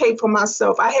advocate for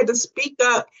myself. I had to speak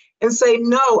up and say,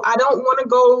 no, I don't want to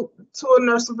go to a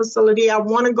nursing facility. I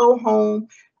want to go home.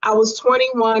 I was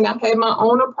 21. I had my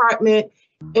own apartment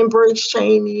in Briggs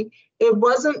Cheney. It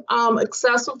wasn't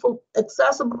accessible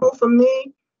for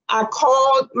me. I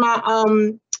called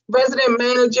my resident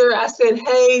manager. I said,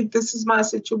 hey, this is my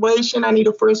situation. I need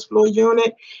a first floor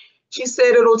unit. She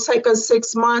said, it'll take us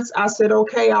 6 months. I said,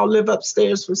 okay, I'll live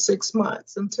upstairs for 6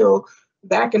 months until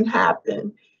that can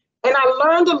happen. And I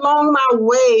learned along my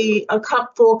way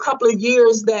for a couple of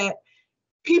years that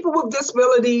people with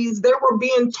disabilities, they were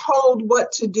being told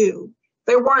what to do.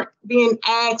 They weren't being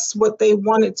asked what they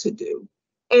wanted to do.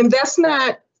 And that's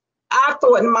not, I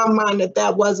thought in my mind that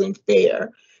that wasn't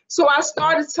fair. So I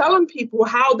started telling people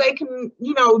how they can,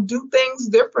 do things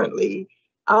differently.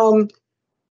 I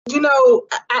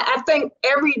think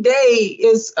every day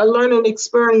is a learning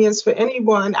experience for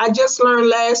anyone. I just learned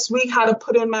last week how to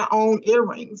put in my own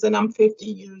earrings, and I'm 50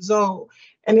 years old.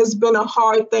 And it's been a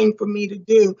hard thing for me to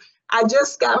do. I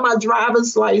just got my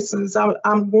driver's license.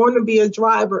 I'm going to be a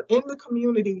driver in the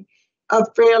community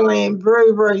of Fairland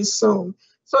very, very soon.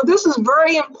 So this is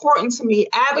very important to me.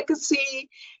 Advocacy,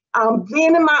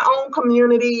 being in my own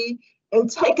community and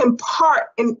taking part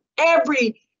in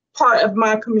every part of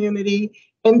my community.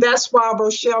 And that's why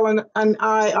Rochelle and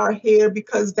I are here,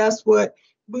 because that's what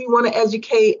we want to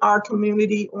educate our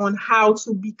community on, how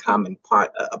to become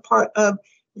a part of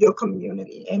your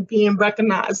community and being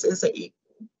recognized as an equal.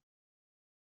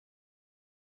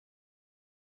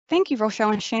 Thank you,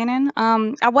 Rochelle and Shannon.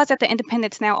 I was at the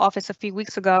Independence Now office a few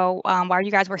weeks ago while you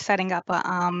guys were setting up a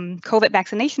COVID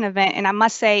vaccination event, and I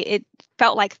must say it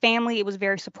felt like family. It was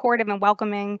very supportive and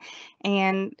welcoming,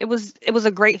 and it was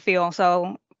a great feel.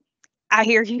 So I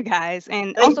hear you guys,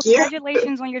 and Thank also you.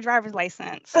 Congratulations on your driver's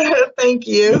license. Thank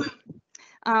you.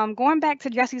 Going back to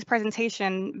Jesse's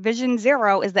presentation, Vision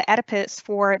Zero is the edifice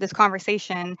for this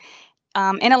conversation.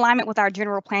 In alignment with our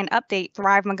general plan update,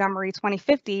 Thrive Montgomery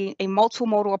 2050, a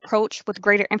multimodal approach with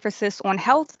greater emphasis on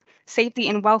health, safety,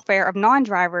 and welfare of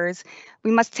non-drivers,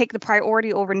 we must take the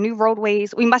priority over new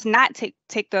roadways. We must not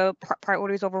take the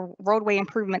priorities over roadway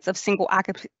improvements of single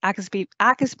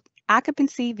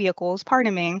occupancy vehicles,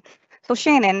 pardon me. So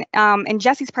Shannon, in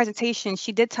Jesse's presentation,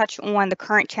 she did touch on the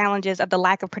current challenges of the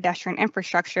lack of pedestrian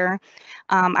infrastructure.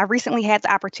 I recently had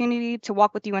the opportunity to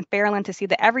walk with you in Fairland to see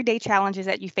the everyday challenges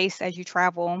that you face as you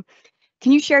travel.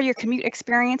 Can you share your commute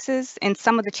experiences and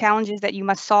some of the challenges that you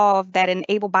must solve that an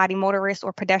able-bodied motorist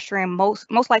or pedestrian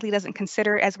most likely doesn't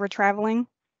consider as we're traveling?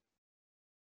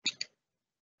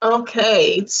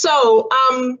 Okay, so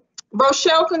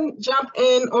Rochelle can jump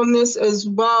in on this as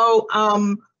well.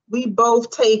 We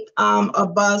both take a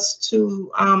bus to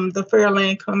the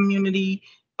Fairland community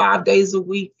 5 days a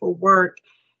week for work.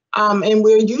 And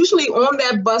we're usually on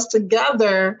that bus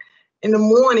together in the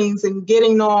mornings and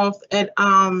getting off at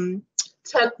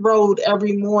Tech Road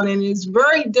every morning. It's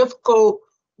very difficult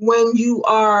when you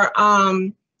are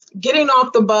getting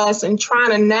off the bus and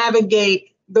trying to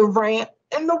navigate the ramp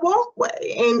and the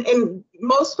walkway. And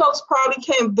most folks probably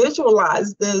can't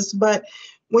visualize this, but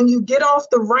when you get off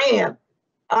the ramp,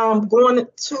 going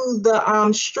to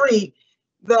the street,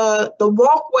 the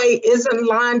walkway isn't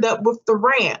lined up with the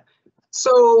ramp.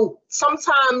 So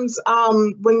sometimes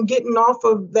when getting off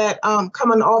of that,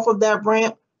 coming off of that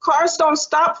ramp, cars don't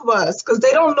stop for us because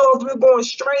they don't know if we're going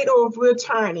straight or if we're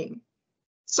turning.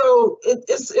 So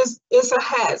it's a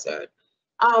hazard.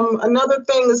 Another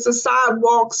thing is the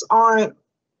sidewalks aren't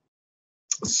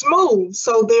smooth,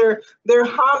 so there are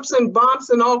humps and bumps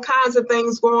and all kinds of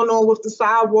things going on with the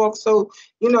sidewalk. So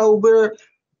we're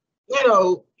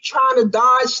trying to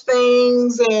dodge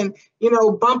things and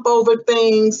bump over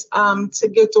things to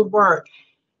get to work.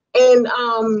 And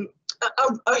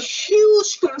a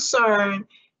huge concern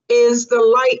is the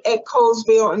light at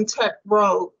Colesville and Tech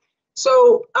Road.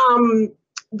 So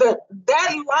that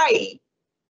light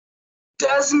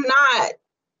does not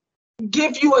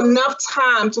give you enough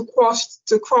time to cross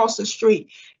the street.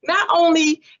 Not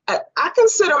only, I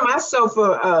consider myself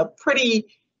a pretty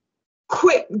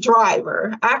quick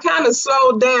driver. I kind of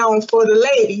slow down for the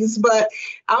ladies, but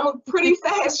I'm a pretty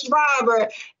fast driver,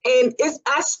 and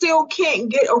I still can't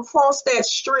get across that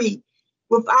street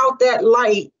without that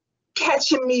light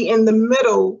catching me in the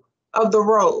middle of the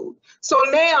road. So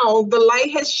now the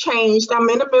light has changed. I'm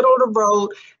in the middle of the road.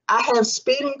 I have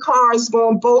speeding cars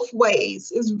going both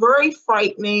ways. It's very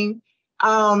frightening.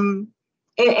 And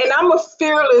I'm a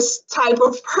fearless type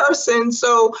of person.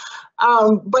 So,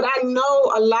 but I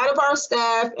know a lot of our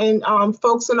staff and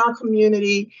folks in our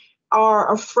community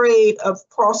are afraid of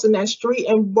crossing that street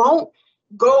and won't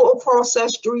go across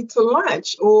that street to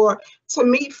lunch or to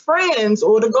meet friends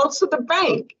or to go to the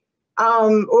bank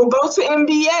or go to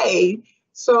MBA.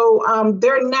 So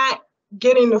they're not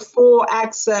getting the full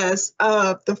access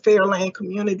of the Fairland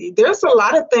community. There's a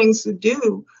lot of things to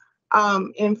do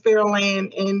in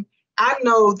Fairland, and I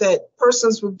know that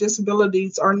persons with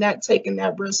disabilities are not taking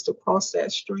that risk to cross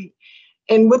that street.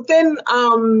 And within,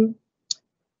 I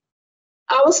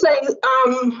would say,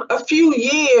 a few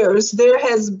years, there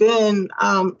has been,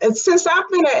 and since I've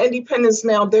been at Independence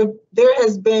now, there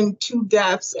has been 2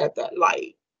 deaths at that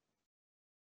light.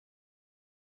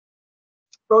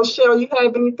 Rochelle, you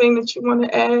have anything that you want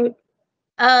to add?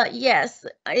 Yes,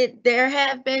 there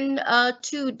have been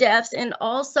 2 deaths, and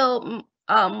also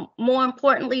more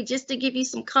importantly, just to give you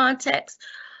some context,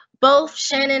 both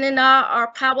Shannon and I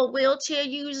are power wheelchair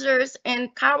users,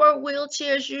 and power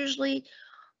wheelchairs usually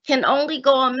can only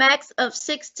go a max of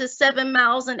 6 to 7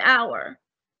 miles an hour.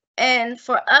 And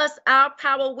for us, our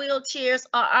power wheelchairs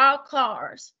are our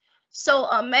cars. So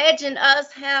imagine us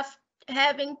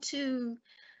having to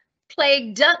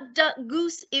play duck, duck,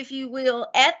 goose, if you will,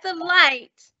 at the light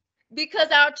because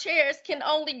our chairs can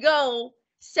only go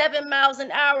 7 miles an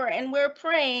hour, and we're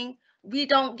praying we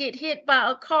don't get hit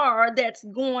by a car that's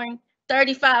going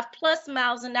 35 plus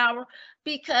miles an hour,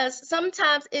 because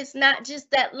sometimes it's not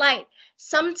just that light.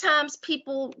 Sometimes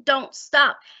people don't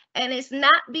stop, and it's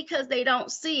not because they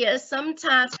don't see us.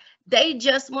 Sometimes they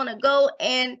just want to go.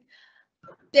 And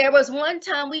there was one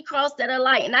time we crossed at a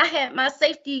light, and I had my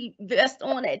safety vest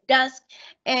on at dusk,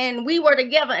 and we were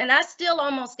together, and I still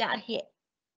almost got hit.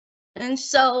 And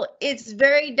so it's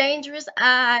very dangerous.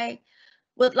 I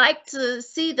would like to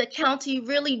see the county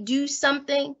really do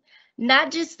something,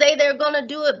 not just say they're going to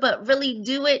do it, but really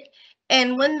do it.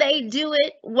 And when they do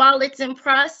it, while it's in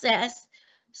process,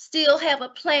 still have a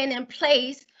plan in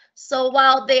place. So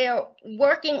while they're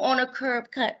working on a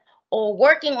curb cut or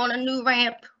working on a new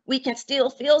ramp, we can still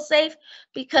feel safe,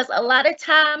 because a lot of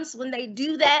times when they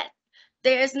do that,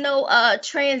 there's no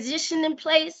transition in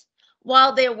place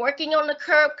while they're working on the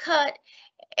curb cut.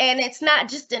 And it's not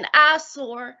just an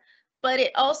eyesore, but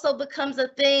it also becomes a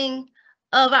thing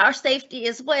of our safety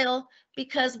as well,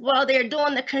 because while they're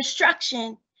doing the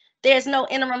construction, there's no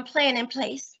interim plan in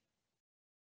place.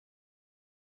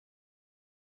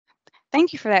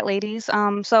 Thank you for that, ladies.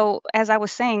 So as I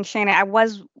was saying, Shannon, I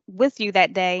was with you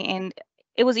that day, and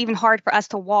it was even hard for us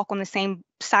to walk on the same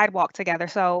sidewalk together.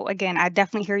 So again, I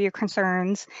definitely hear your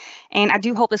concerns, and I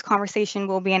do hope this conversation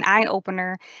will be an eye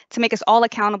opener to make us all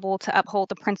accountable to uphold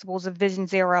the principles of Vision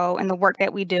Zero and the work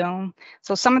that we do.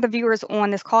 So some of the viewers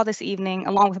on this call this evening,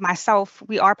 along with myself,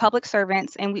 we are public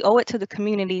servants, and we owe it to the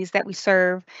communities that we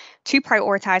serve to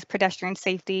prioritize pedestrian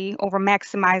safety over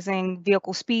maximizing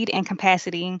vehicle speed and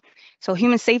capacity. So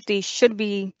human safety should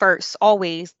be first,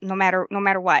 always, no matter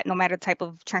what, no matter the type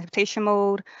of transportation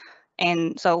mode.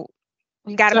 And so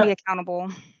we got to be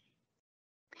accountable.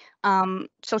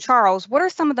 So Charles, what are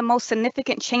some of the most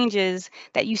significant changes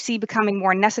that you see becoming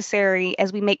more necessary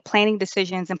as we make planning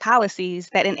decisions and policies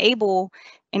that enable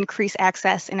increased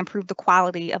access and improve the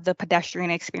quality of the pedestrian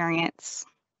experience?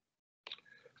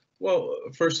 Well,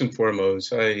 first and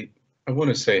foremost, I want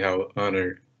to say how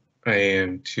honored I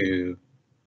am to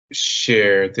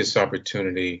share this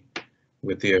opportunity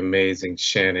with the amazing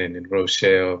Shannon and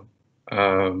Rochelle.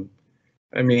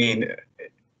 I mean,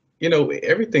 you know,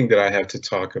 everything that I have to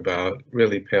talk about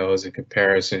really pales in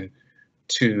comparison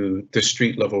to the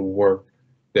street level work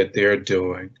that they're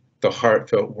doing, the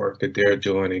heartfelt work that they're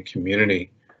doing in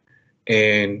community.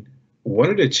 And one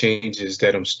of the changes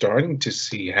that I'm starting to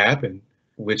see happen,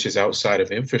 which is outside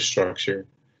of infrastructure,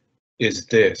 is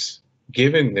this: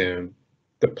 giving them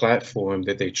the platform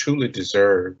that they truly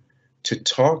deserve to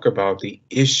talk about the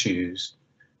issues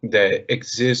that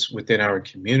exists within our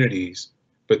communities,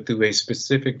 but through a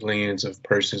specific lens of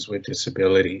persons with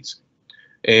disabilities.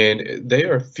 And they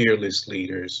are fearless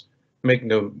leaders, make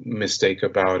no mistake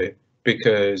about it,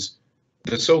 because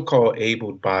the so-called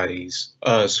able bodies,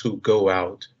 us who go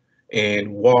out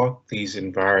and walk these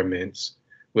environments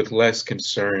with less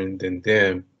concern than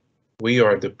them, we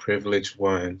are the privileged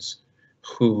ones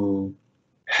who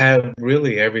have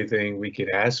really everything we could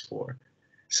ask for.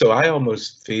 So I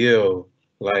almost feel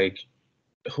like,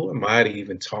 who am I to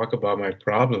even talk about my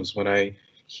problems when I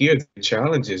hear the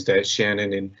challenges that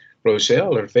Shannon and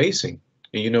Rochelle are facing?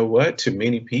 And you know what? To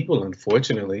many people,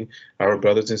 unfortunately, our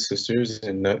brothers and sisters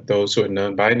and those who are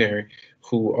non-binary,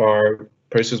 who are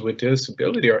persons with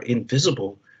disability, are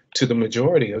invisible to the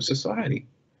majority of society.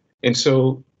 And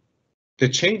so the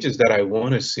changes that I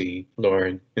want to see,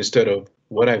 Lauren, instead of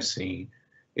what I've seen,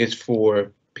 is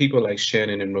for people like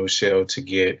Shannon and Rochelle to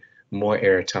get more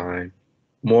airtime,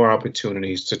 more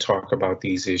opportunities to talk about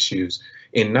these issues,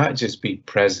 and not just be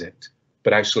present,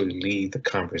 but actually lead the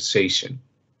conversation,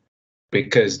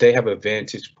 because they have a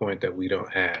vantage point that we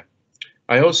don't have.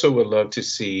 I also would love to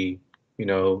see, you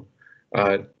know,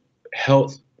 uh,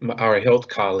 our health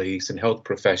colleagues and health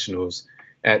professionals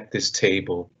at this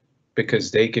table,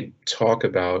 because they could talk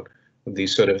about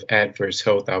these sort of adverse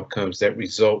health outcomes that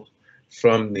result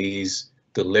from these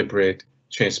deliberate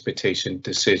transportation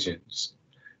decisions.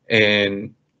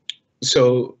 And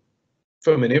so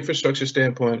from an infrastructure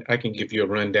standpoint, I can give you a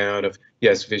rundown of,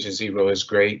 yes, Vision Zero is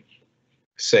great,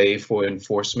 save for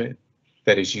enforcement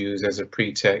that is used as a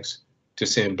pretext to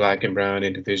send Black and brown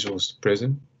individuals to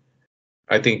prison.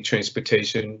 I think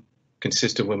transportation,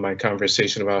 consistent with my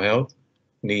conversation about health,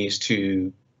 needs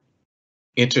to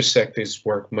intersect this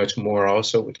work much more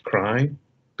also with crime,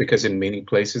 because in many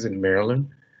places in Maryland,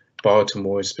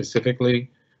 Baltimore specifically,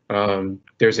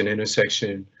 there's an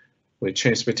intersection with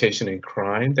transportation and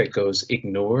crime that goes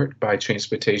ignored by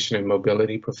transportation and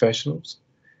mobility professionals.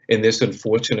 And this,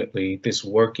 unfortunately, this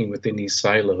working within these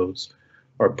silos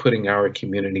are putting our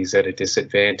communities at a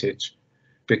disadvantage,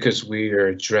 because we are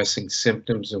addressing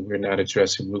symptoms and we're not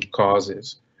addressing root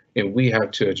causes. And we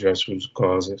have to address root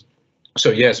causes. So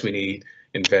yes, we need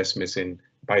investments in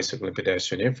bicycle and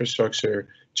pedestrian infrastructure,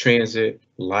 transit,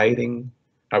 lighting.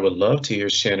 I would love to hear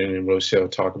Shannon and Rochelle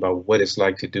talk about what it's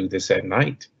like to do this at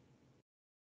night.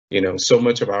 You know, so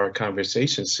much of our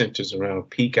conversation centers around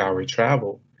peak hour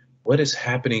travel. What is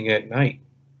happening at night?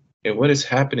 And what is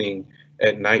happening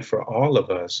at night for all of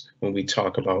us when we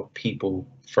talk about people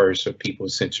first or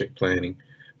people-centric planning?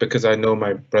 Because I know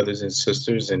my brothers and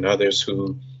sisters and others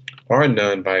who are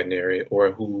non-binary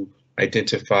or who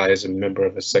identify as a member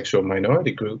of a sexual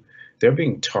minority group, they're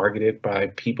being targeted by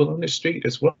people on the street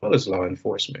as well as law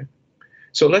enforcement.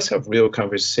 So let's have real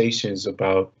conversations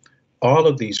about all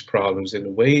of these problems and the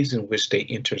ways in which they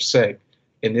intersect.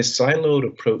 And this siloed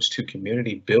approach to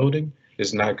community building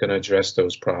is not going to address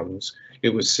those problems. It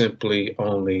would simply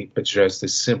only address the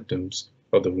symptoms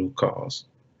of the root cause.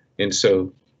 And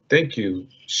so thank you,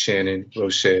 Shannon,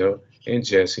 Rochelle, and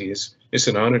Jesse. It's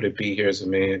an honor to be here as a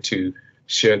man to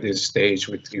share this stage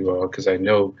with you all, because I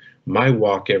know my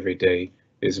walk every day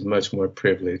is much more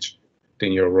privileged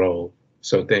than your role.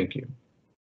 So thank you.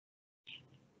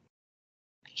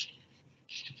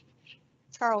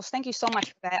 Charles, thank you so much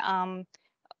for that.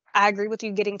 I agree with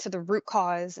you. Getting to the root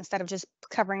cause instead of just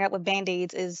covering up with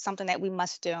Band-Aids is something that we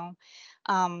must do.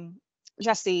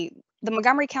 Jesse, the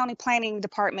Montgomery County Planning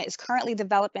Department is currently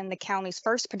developing the county's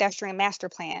first pedestrian master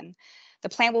plan. The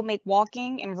plan will make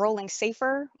walking and rolling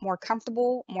safer, more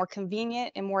comfortable, more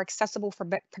convenient, and more accessible for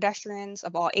pedestrians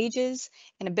of all ages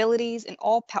and abilities in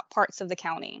all parts of the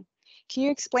county. Can you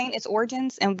explain its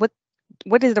origins and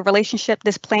what is the relationship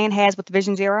this plan has with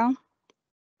Vision Zero?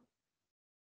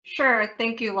 Sure.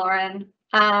 Thank you, Lauren.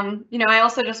 I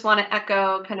also just want to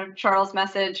echo kind of Charles'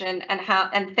 message and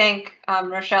thank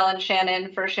Rochelle and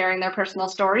Shannon for sharing their personal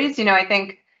stories. I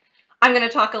think I'm going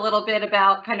to talk a little bit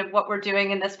about kind of what we're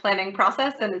doing in this planning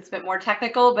process, and it's a bit more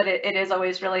technical, but it is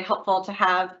always really helpful to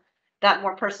have that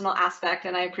more personal aspect.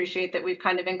 And I appreciate that we've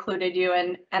kind of included you.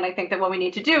 And I think that what we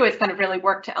need to do is kind of really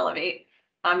work to elevate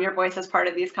your voice as part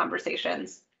of these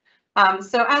conversations.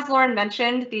 So as Lauren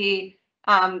mentioned, the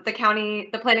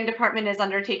planning department is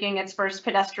undertaking its first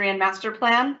pedestrian master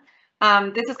plan.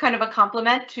 This is kind of a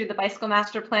complement to the bicycle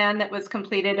master plan that was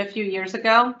completed a few years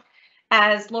ago.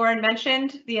 As Lauren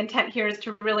mentioned, the intent here is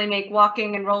to really make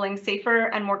walking and rolling safer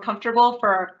and more comfortable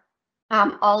for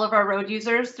all of our road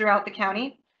users throughout the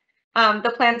county.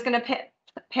 The plan is going to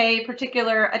pay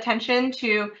particular attention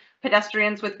to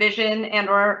pedestrians with vision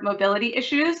and/or mobility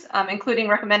issues, including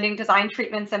recommending design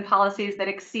treatments and policies that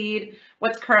exceed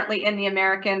what's currently in the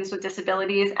Americans with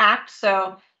Disabilities Act.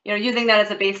 So, using that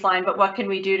as a baseline, but what can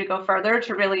we do to go further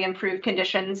to really improve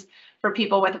conditions for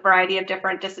people with a variety of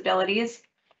different disabilities?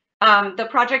 The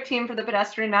project team for the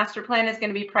pedestrian master plan is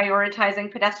going to be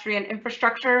prioritizing pedestrian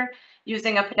infrastructure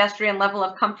using a pedestrian level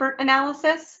of comfort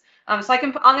analysis. So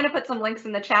I'm going to put some links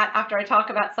in the chat after I talk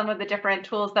about some of the different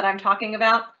tools that I'm talking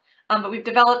about. But we've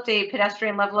developed a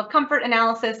pedestrian level of comfort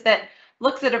analysis that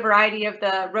looks at a variety of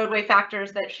the roadway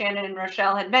factors that Shannon and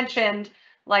Rochelle had mentioned,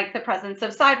 like the presence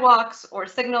of sidewalks or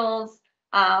signals,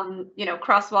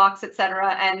 crosswalks, et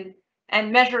cetera,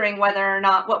 and measuring whether or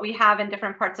not what we have in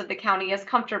different parts of the county is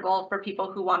comfortable for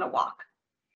people who want to walk.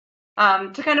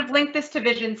 To kind of link this to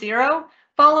Vision Zero,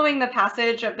 following the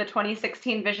passage of the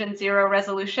 2016 Vision Zero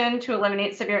resolution to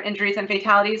eliminate severe injuries and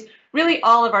fatalities, really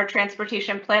all of our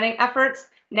transportation planning efforts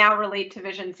now relate to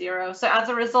Vision Zero. So as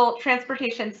a result,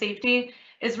 transportation safety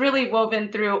is really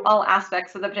woven through all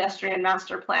aspects of the pedestrian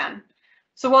master plan.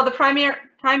 So while the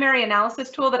primary analysis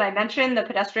tool that I mentioned, the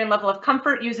pedestrian level of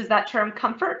comfort, uses that term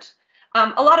comfort,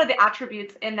 a lot of the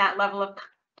attributes in that level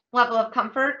of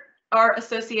comfort are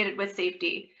associated with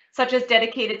safety, such as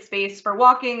dedicated space for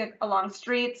walking along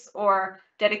streets or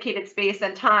dedicated space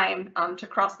and time to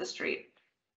cross the street.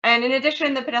 And in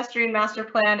addition, the pedestrian master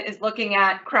plan is looking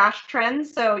at crash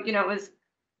trends. So, it was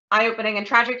eye-opening and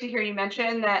tragic to hear you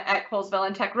mention that at Colesville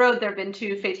and Tech Road, there have been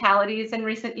 2 fatalities in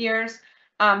recent years.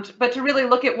 But to really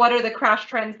look at what are the crash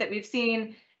trends that we've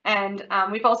seen. And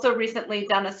we've also recently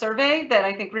done a survey that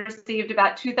I think received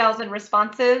about 2,000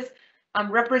 responses,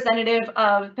 representative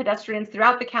of pedestrians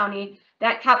throughout the county,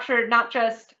 that captured not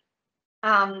just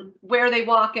where they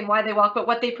walk and why they walk, but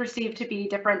what they perceive to be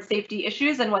different safety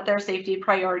issues and what their safety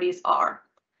priorities are.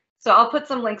 So I'll put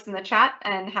some links in the chat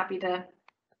and happy to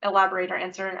elaborate or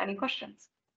answer any questions.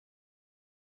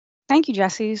 Thank you,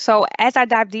 Jessie. So as I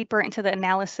dive deeper into the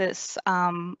analysis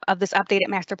of this updated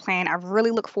master plan, I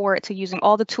really look forward to using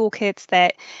all the toolkits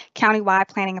that countywide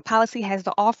planning and policy has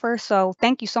to offer. So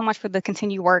thank you so much for the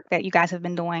continued work that you guys have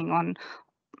been doing on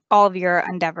all of your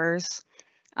endeavors.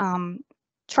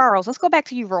 Charles, let's go back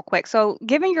to you real quick. So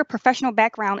given your professional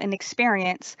background and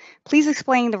experience, please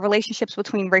explain the relationships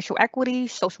between racial equity,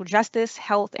 social justice,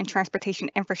 health, and transportation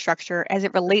infrastructure as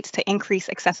it relates to increased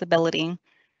accessibility.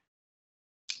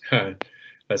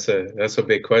 That's a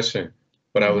big question.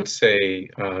 What I would say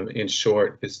in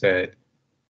short is that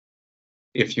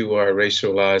if you are a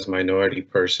racialized minority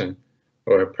person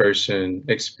or a person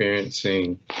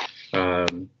experiencing,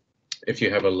 if you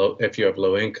have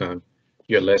low income,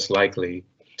 you're less likely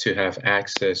to have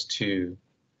access to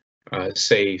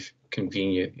safe,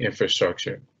 convenient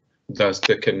infrastructure. Thus,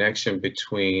 the connection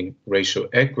between racial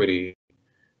equity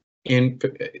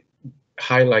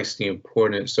highlights the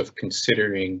importance of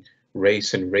considering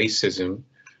race and racism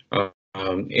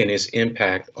and its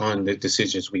impact on the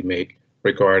decisions we make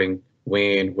regarding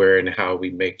when, where, and how we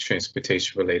make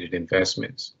transportation-related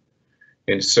investments.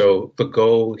 And so the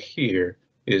goal here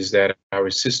is that our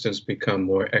systems become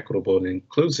more equitable and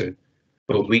inclusive,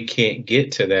 but we can't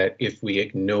get to that if we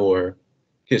ignore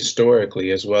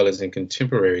historically, as well as in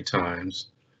contemporary times,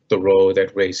 the role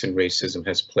that race and racism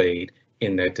has played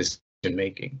in that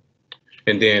decision-making.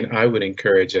 And then I would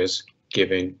encourage us,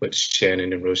 given what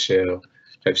Shannon and Rochelle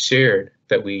have shared,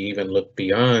 that we even look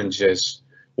beyond just,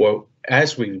 well,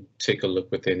 as we take a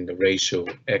look within the racial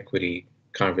equity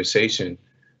conversation,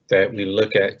 that we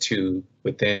look at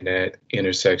within that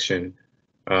intersection,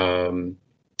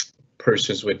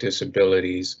 persons with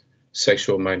disabilities,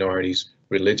 sexual minorities,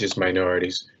 religious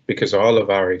minorities, because all of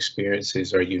our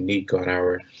experiences are unique on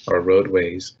our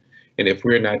roadways. And if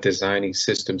we're not designing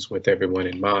systems with everyone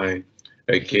in mind,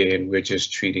 again, we're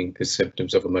just treating the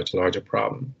symptoms of a much larger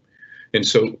problem. And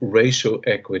so racial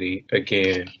equity,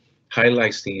 again,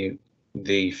 highlights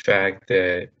the fact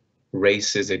that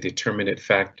race is a determinant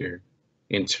factor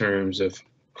in terms of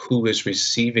who is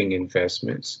receiving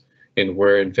investments and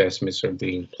where investments are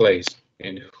being placed,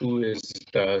 and who is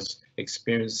thus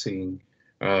experiencing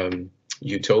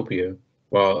utopia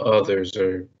while others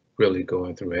are really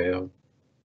going through hell.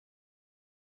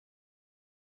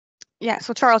 Yeah,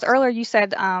 so Charles, earlier you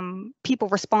said people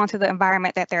respond to the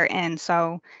environment that they're in.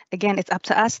 So again, it's up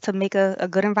to us to make a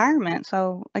good environment.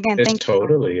 So again, it's thank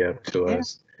totally you. Up to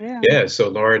us. Yeah. Yeah. So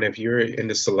Lauren, if you're in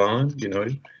the salon,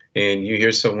 and you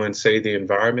hear someone say the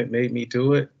environment made me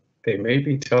do it, they may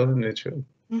be telling the truth.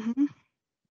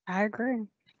 I agree.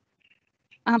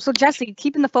 So Jessie,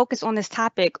 keeping the focus on this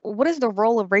topic, what is the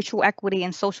role of racial equity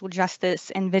and social justice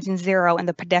in Vision Zero and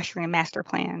the pedestrian master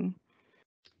plan?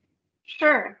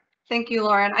 Sure. Thank you,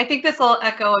 Lauren. I think this will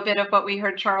echo a bit of what we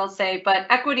heard Charles say, but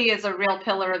equity is a real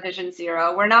pillar of Vision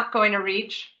Zero. We're not going to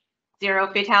reach zero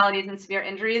fatalities and severe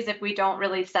injuries if we don't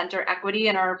really center equity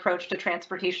in our approach to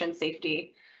transportation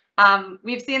safety.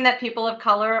 We've seen that people of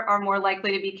color are more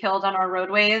likely to be killed on our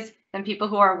roadways than people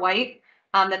who are white,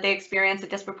 that they experience a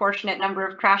disproportionate number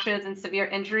of crashes and severe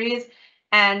injuries,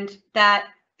 and that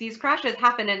these crashes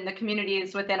happen in the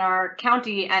communities within our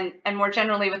county and more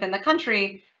generally within the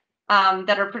country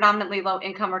that are predominantly low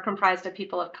income or comprised of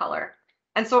people of color.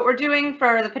 And so what we're doing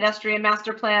for the pedestrian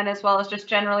master plan, as well as just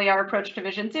generally our approach to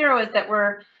Vision Zero, is that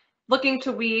we're looking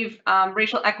to weave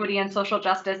racial equity and social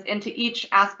justice into each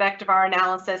aspect of our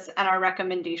analysis and our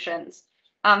recommendations.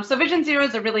 So Vision Zero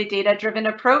is a really data-driven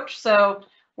approach. So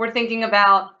we're thinking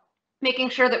about making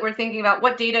sure that we're thinking about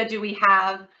what data do we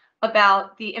have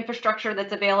about the infrastructure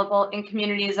that's available in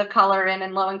communities of color and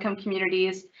in low-income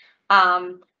communities.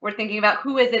 We're thinking about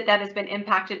who is it that has been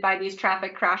impacted by these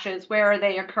traffic crashes, where are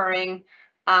they occurring,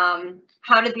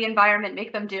 how did the environment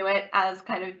make them do it, as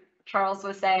kind of Charles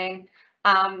was saying.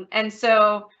 And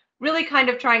so really kind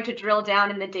of trying to drill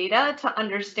down in the data to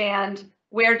understand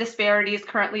where disparities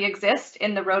currently exist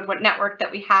in the road network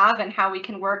that we have and how we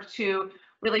can work to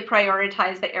really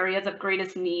prioritize the areas of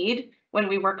greatest need when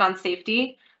we work on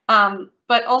safety.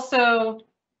 But also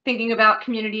thinking about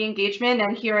community engagement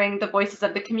and hearing the voices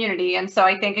of the community. And so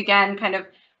I think, again, kind of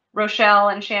Rochelle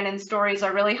and Shannon's stories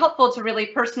are really helpful to really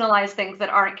personalize things that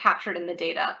aren't captured in the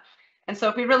data. And so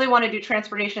if we really want to do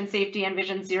transportation safety and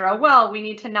Vision Zero well, we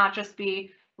need to not just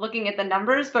be looking at the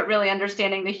numbers, but really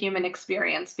understanding the human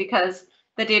experience, because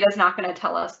the data is not going to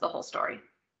tell us the whole story.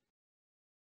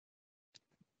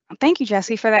 Thank you,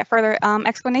 Jesse, for that further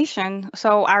explanation.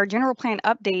 So our general plan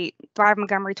update, Thrive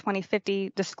Montgomery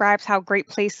 2050, describes how great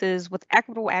places with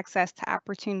equitable access to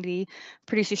opportunity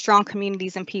produces strong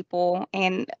communities and people.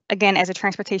 And again, as a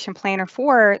transportation planner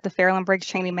for the Fairland Briggs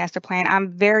Cheney Master Plan, I'm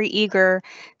very eager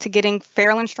to getting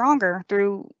Fairland stronger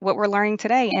through what we're learning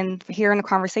today and hearing the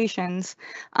conversations.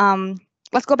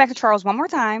 Let's go back to Charles one more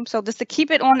time. So just to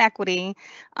keep it on equity,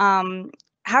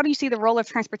 how do you see the role of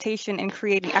transportation in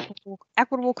creating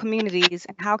equitable communities,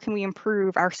 and how can we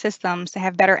improve our systems to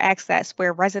have better access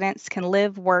where residents can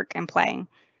live, work, and play?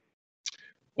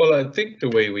 Well, I think the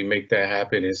way we make that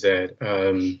happen is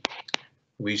that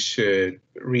we should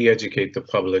re-educate the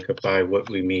public about what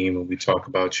we mean when we talk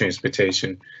about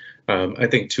transportation. I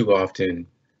think too often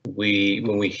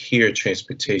when we hear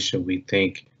transportation, we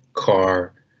think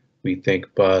car, we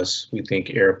think bus, we think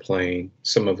airplane.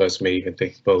 Some of us may even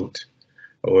think boat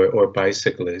or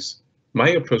bicyclists. My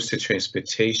approach to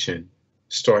transportation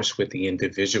starts with the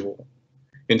individual.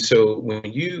 And so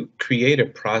when you create a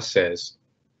process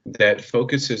that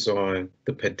focuses on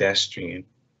the pedestrian,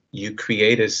 you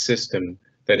create a system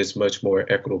that is much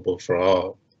more equitable for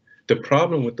all. The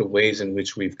problem with the ways in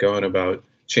which we've gone about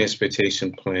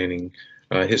transportation planning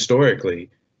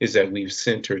historically is that we've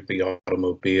centered the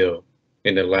automobile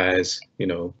in the last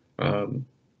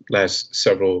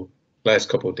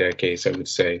couple of decades, I would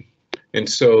say. And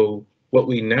so what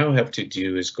we now have to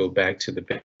do is go back to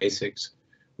the basics,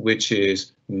 which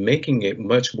is making it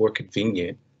much more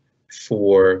convenient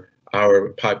for our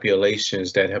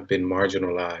populations that have been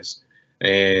marginalized.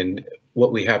 And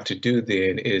what we have to do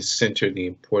then is center the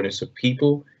importance of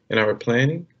people in our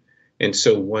planning. And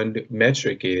so one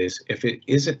metric is, if it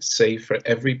isn't safe for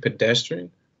every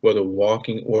pedestrian, whether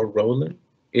walking or rolling,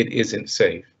 it isn't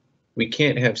safe. We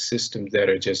can't have systems that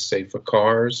are just safe for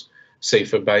cars,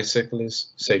 safe for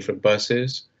bicyclists, safe for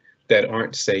buses, that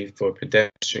aren't safe for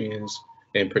pedestrians,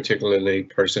 and particularly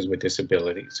persons with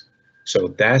disabilities. So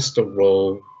that's the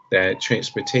role that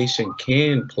transportation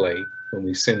can play when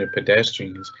we center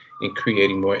pedestrians in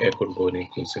creating more equitable and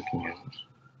inclusive communities.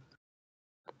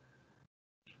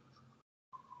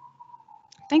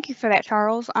 Thank you for that,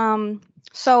 Charles.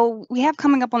 So we have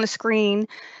coming up on the screen,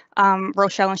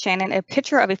 Rochelle and Shannon, a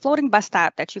picture of a floating bus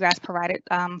stop that you guys provided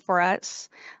for us.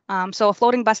 So a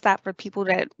floating bus stop, for people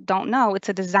that don't know, it's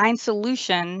a design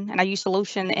solution, and I use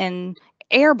solution in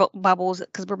air bubbles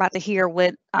because we're about to hear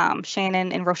what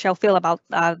Shannon and Rochelle feel about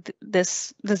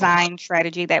this design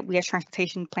strategy that we as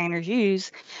transportation planners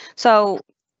use. So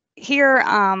here,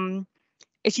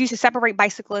 it's used to separate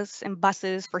bicyclists and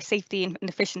buses for safety and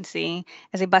efficiency.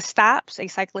 As a bus stops, a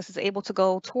cyclist is able to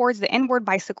go towards the inward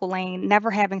bicycle lane,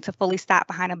 never having to fully stop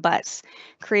behind a bus,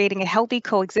 creating a healthy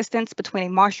coexistence between a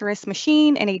monstrous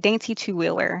machine and a dainty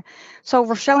two-wheeler. So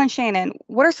Rochelle and Shannon,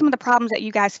 what are some of the problems that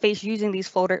you guys face using these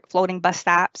floating bus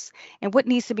stops, and what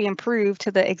needs to be improved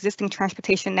to the existing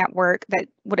transportation network that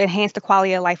would enhance the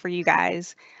quality of life for you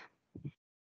guys?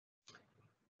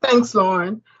 Thanks,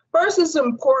 Lauren. First, it's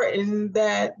important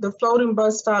that the floating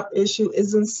bus stop issue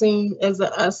isn't seen as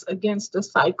a us against the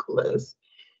cyclists,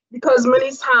 because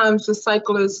many times the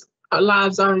cyclists'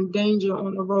 lives are in danger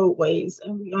on the roadways,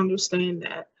 and we understand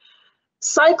that.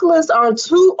 Cyclists are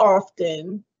too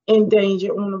often in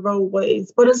danger on the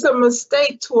roadways, but it's a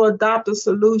mistake to adopt a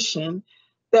solution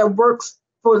that works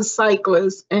for the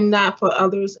cyclists and not for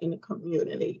others in the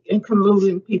community,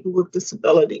 including people with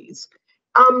disabilities.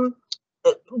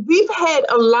 We've had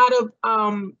a lot of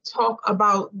talk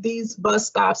about these bus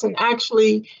stops, and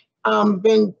actually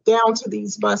been down to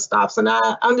these bus stops. And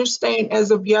I understand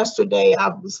as of yesterday, I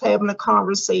was having a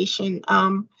conversation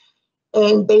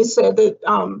and they said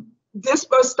that this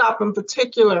bus stop in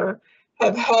particular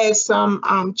have had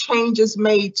some changes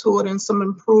made to it and some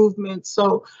improvements.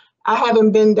 So I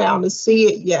haven't been down to see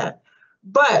it yet.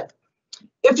 But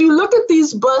if you look at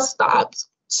these bus stops,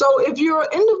 so if you're an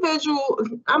individual,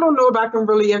 I don't know if I can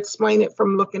really explain it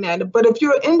from looking at it, but if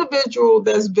you're an individual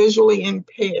that's visually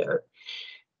impaired,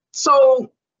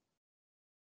 so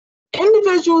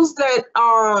individuals that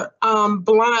are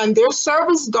blind, their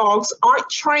service dogs aren't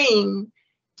trained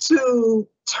to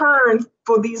turn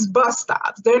for these bus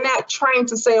stops. They're not trained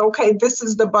to say, okay, this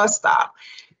is the bus stop.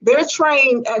 They're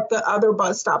trained at the other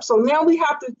bus stop. So now we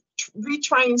have to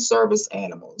retrain service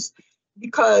animals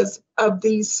because of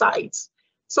these sites.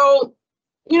 So,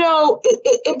 you know,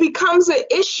 it becomes an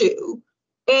issue,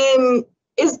 and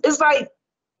it's like,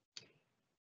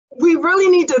 we really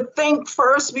need to think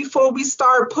first before we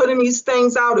start putting these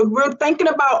things out. If we're thinking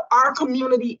about our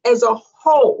community as a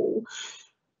whole,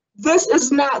 this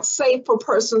is not safe for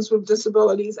persons with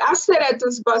disabilities. I sat at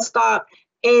this bus stop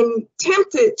and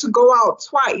tempted to go out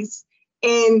twice,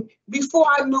 and before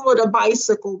I knew it, a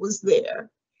bicycle was there.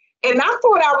 And I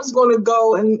thought I was going to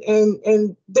go and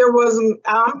there wasn't,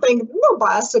 I'm thinking no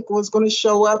bicycle is going to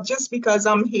show up just because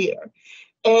I'm here.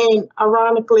 And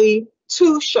ironically,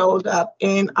 two showed up,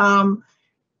 and I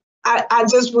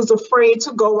just was afraid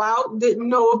to go out, didn't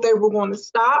know if they were going to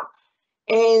stop.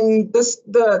 And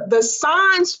the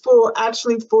signs for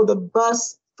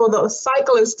the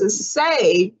cyclists to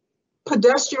say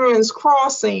pedestrians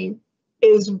crossing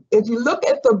is, if you look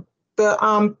at the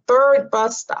third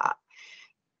bus stop,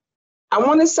 I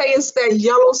want to say it's that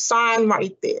yellow sign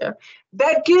right there.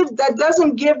 That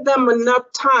doesn't give them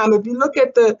enough time. If you look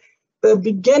at the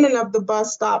beginning of the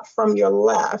bus stop from your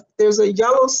left, there's a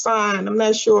yellow sign. I'm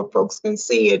not sure if folks can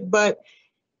see it, but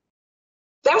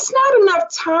that's not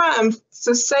enough time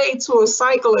to say to a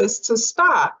cyclist to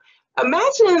stop.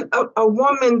 Imagine a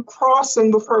woman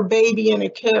crossing with her baby in a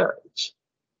carriage.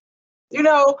 You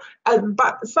know,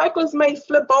 cyclists may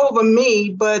flip over me,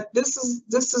 but this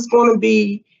is going to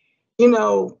be, you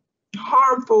know,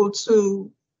 harmful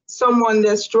to someone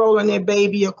that's strolling their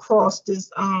baby across this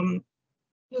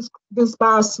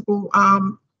bicycle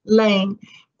lane.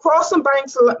 Crossing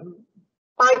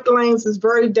bike lanes is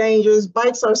very dangerous.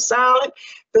 Bikes are silent,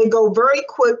 they go very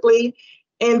quickly,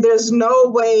 and there's no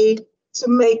way to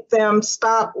make them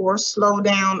stop or slow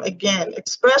down again,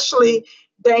 especially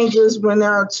dangerous when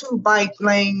there are two bike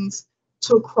lanes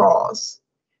to cross.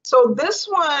 So this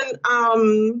one,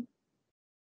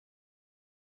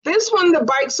 the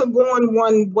bikes are going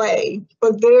one way,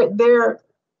 but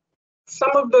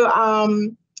some of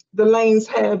the lanes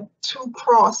have two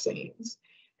crossings.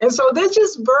 And so they're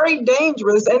just very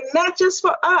dangerous, and not just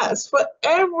for us, for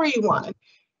everyone.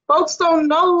 Folks don't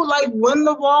know like when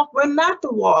to walk, when not to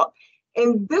walk.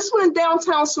 And this one in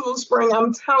downtown Silver Spring,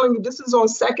 I'm telling you, this is on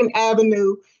 2nd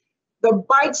Avenue. The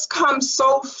bikes come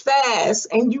so fast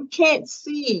and you can't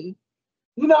see.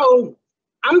 You know,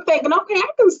 I'm thinking, okay, I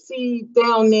can see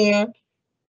down there,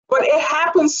 but it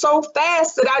happened so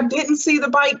fast that I didn't see the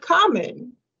bike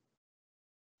coming.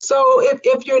 So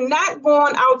if you're not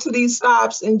going out to these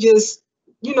stops and just,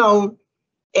 you know,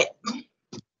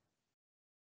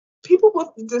 people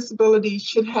with disabilities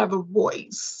should have a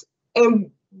voice,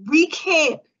 and we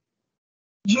can't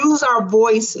use our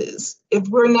voices if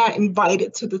we're not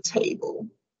invited to the table.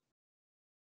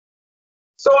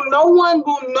 So no one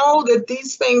will know that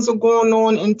these things are going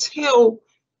on until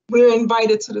we're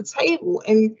invited to the table.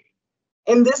 And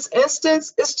in this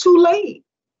instance, it's too late.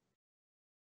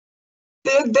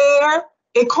 They're there.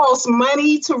 It costs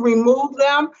money to remove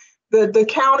them. The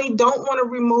county don't want to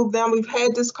remove them. We've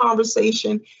had this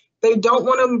conversation. They don't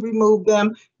want to remove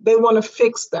them. They want to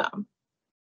fix them.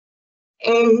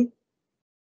 And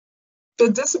the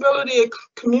disability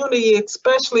community,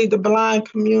 especially the blind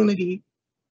community,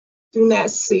 do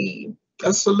not see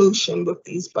a solution with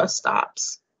these bus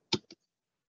stops.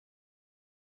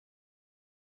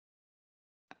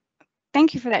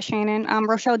 Thank you for that, Shannon.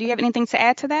 Rochelle, do you have anything to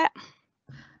add to that?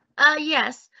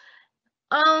 Yes.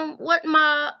 what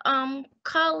my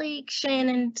colleague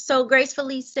Shannon so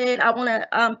gracefully said, I want to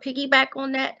piggyback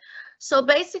on that. So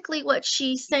basically what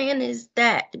she's saying is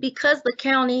that because the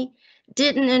county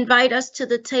didn't invite us to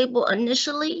the table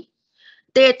initially,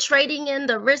 they're trading in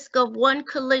the risk of one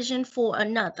collision for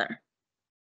another.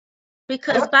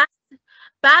 Because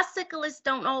bicyclists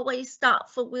don't always stop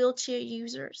for wheelchair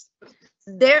users.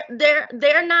 They're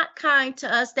not kind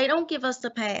to us. They don't give us a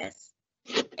pass.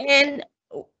 And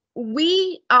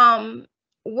we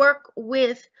work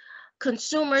with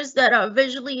consumers that are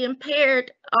visually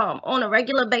impaired on a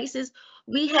regular basis.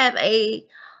 We have a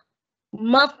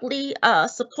monthly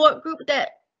support group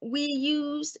that we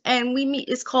use and we meet.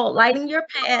 It's called Lighting Your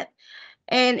Path.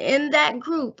 And in that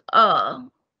group,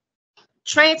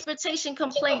 transportation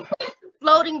complaint,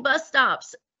 floating bus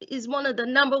stops is one of the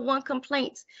 #1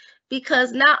 complaints,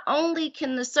 because not only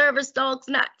can the service dogs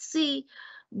not see,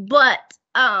 but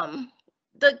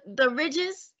the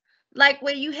ridges, like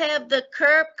where you have the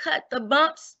curb cut, the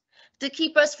bumps to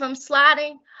keep us from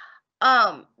sliding,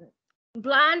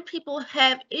 blind people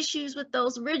have issues with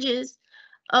those ridges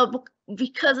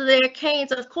because of their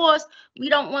canes. Of course, we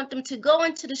don't want them to go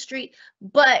into the street,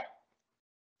 but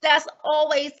that's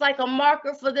always like a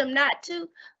marker for them not to.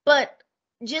 But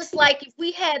just like if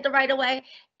we had the right of way,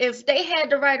 if they had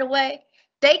the right of way,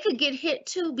 they could get hit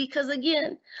too, because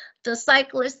again, the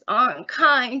cyclists aren't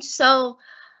kind. So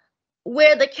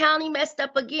where the county messed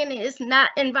up again is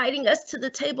not inviting us to the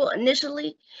table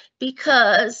initially,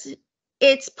 because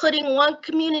it's putting one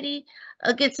community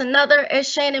against another, as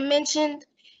Shannon mentioned,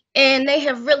 and they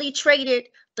have really traded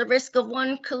the risk of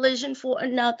one collision for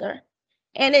another.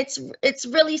 And it's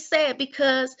really sad,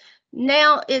 because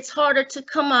now it's harder to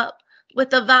come up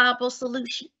with a viable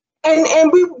solution.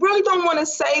 And we really don't want to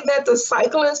say that the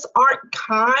cyclists aren't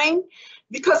kind,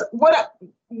 because what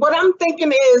I'm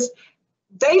thinking is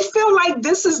they feel like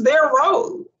this is their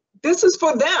road. This is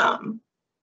for them.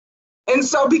 And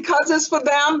so because it's for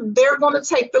them, they're going to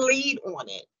take the lead on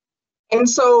it. And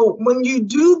so when you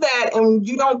do that and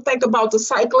you don't think about the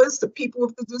cyclists, the people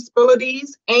with the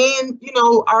disabilities, and, you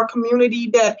know, our community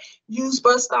that use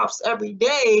bus stops every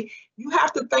day, you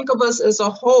have to think of us as a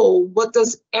whole. What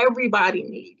does everybody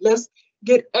need? Let's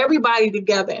get everybody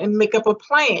together and make up a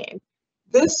plan.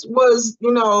 This was,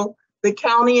 you know, the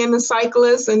county and the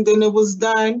cyclists, and then it was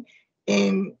done,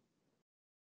 and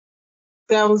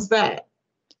that was that.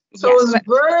 So yes, it's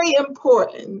very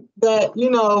important that, you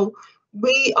know,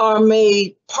 we are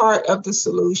made part of the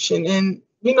solution. And,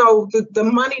 you know, the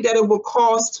money that it will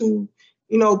cost to,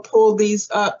 you know, pull these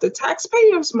up, the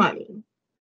taxpayers' money.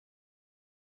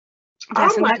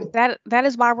 Yes, and that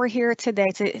is why we're here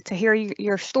today, to hear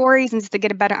your stories and just to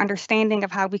get a better understanding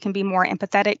of how we can be more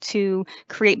empathetic to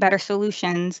create better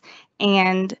solutions.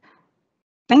 And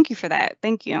thank you for that.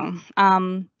 Thank you.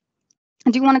 I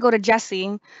do want to go to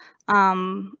Jesse.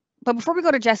 But before we go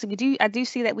to Jesse, I do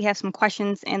see that we have some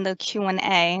questions in the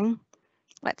Q&A.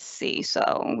 Let's see.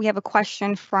 So we have a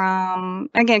question from,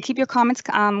 again, keep your comments,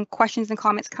 questions and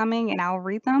comments coming, and I'll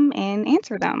read them and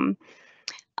answer them.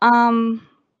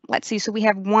 Let's see. So we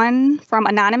have one from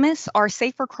Anonymous. Are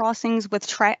safer crossings with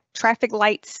traffic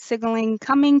lights signaling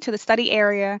coming to the study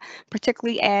area,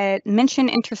 particularly at mentioned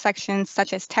intersections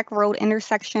such as Tech Road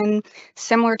intersection,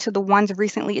 similar to the ones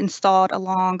recently installed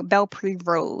along Belpre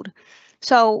Road?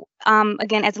 So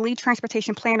again, as a lead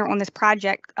transportation planner on this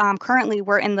project, currently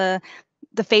we're in the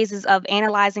phases of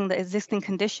analyzing the existing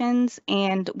conditions,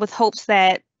 and with hopes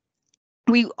that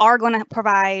we are going to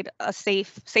provide a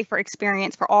safer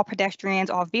experience for all pedestrians,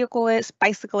 all vehiclists,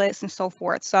 bicyclists, and so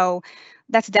forth. So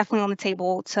that's definitely on the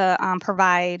table to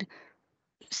provide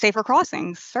safer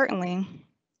crossings, certainly.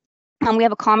 We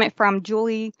have a comment from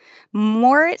Julie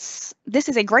Moritz. This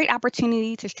is a great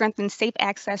opportunity to strengthen safe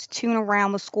access to and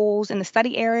around the schools in the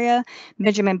study area,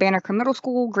 Benjamin Banneker Middle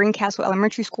School, Greencastle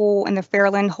Elementary School, and the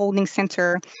Fairland Holding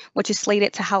Center, which is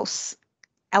slated to house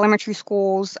elementary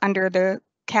schools under the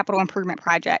capital improvement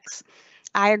projects.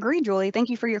 I agree, Julie. Thank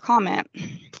you for your comment.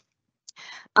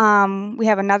 We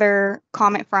have another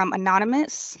comment from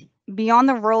Anonymous. Beyond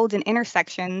the roads and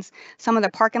intersections, some of the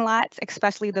parking lots,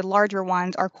 especially the larger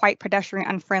ones, are quite pedestrian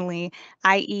unfriendly,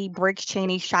 i.e. Briggs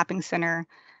Cheney Shopping Center.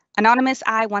 Anonymous,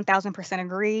 I 1000%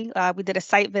 agree. We did a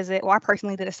site visit, or I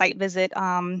personally did a site visit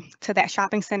to that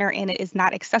shopping center, and it is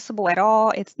not accessible at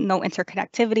all. It's no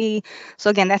interconnectivity. So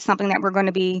again, that's something that we're going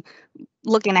to be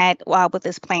looking at with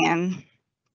this plan.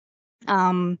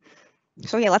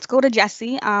 So yeah, let's go to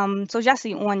Jesse. So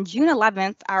Jesse, on June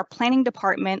 11th, our planning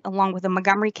department, along with the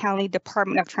Montgomery County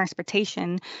Department of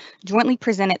Transportation, jointly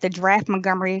presented the draft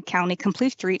Montgomery County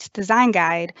Complete Streets Design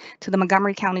Guide to the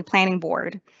Montgomery County Planning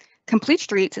Board. Complete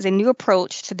Streets is a new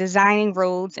approach to designing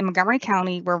roads in Montgomery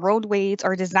County where roadways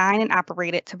are designed and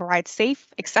operated to provide safe,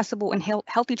 accessible, and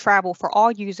healthy travel for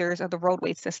all users of the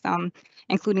roadway system,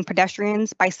 including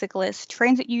pedestrians, bicyclists,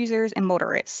 transit users, and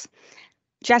motorists.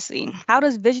 Jesse, how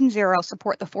does Vision Zero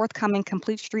support the forthcoming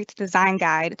Complete Streets Design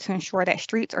Guide to ensure that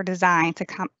streets are designed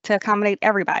to accommodate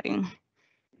everybody?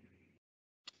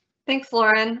 Thanks,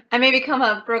 Lauren. I may become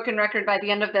a broken record by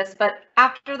the end of this, but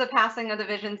after the passing of the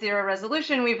Vision Zero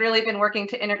resolution, we've really been working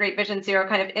to integrate Vision Zero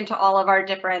kind of into all of our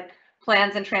different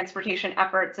plans and transportation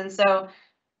efforts. And so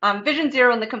Vision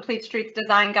Zero and the Complete Streets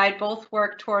Design Guide both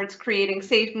work towards creating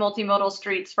safe multimodal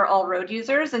streets for all road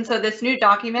users. And so this new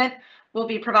document will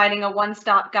be providing a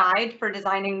one-stop guide for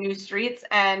designing new streets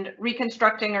and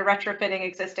reconstructing or retrofitting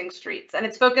existing streets. And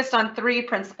it's focused on 3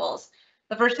 principles.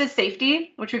 The first is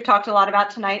safety, which we've talked a lot about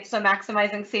tonight. So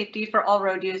maximizing safety for all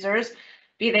road users,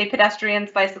 be they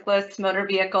pedestrians, bicyclists, motor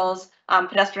vehicles,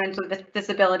 pedestrians with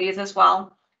disabilities as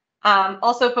well.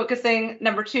 Also focusing,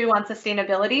 number 2, on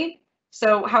sustainability.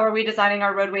 So how are we designing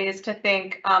our roadways to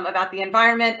think about the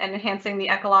environment and enhancing the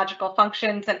ecological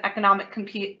functions and economic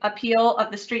appeal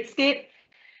of the streetscape?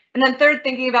 And then third,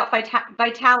 thinking about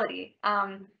vitality.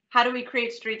 How do we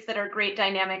create streets that are great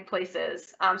dynamic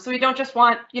places? So we don't just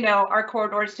want, our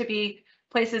corridors to be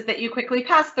places that you quickly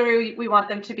pass through. We want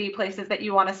them to be places that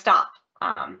you want to stop.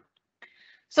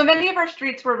 So many of our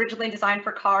streets were originally designed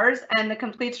for cars, and the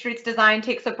Complete Streets design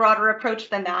takes a broader approach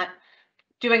than that,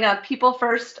 doing a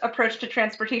people-first approach to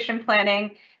transportation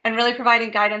planning and really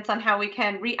providing guidance on how we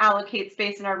can reallocate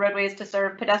space in our roadways to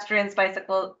serve pedestrians,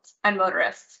 bicyclists, and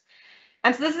motorists.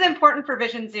 And so this is important for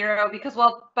Vision Zero because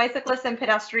while bicyclists and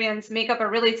pedestrians make up a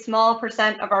really small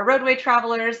percent of our roadway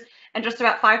travelers and just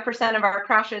about 5% of our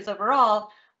crashes overall,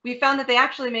 we found that they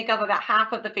actually make up about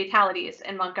half of the fatalities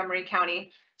in Montgomery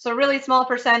County. So a really small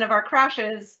percent of our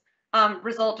crashes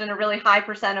result in a really high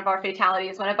percent of our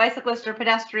fatalities. When a bicyclist or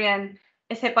pedestrian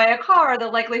is hit by a car, the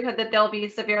likelihood that they'll be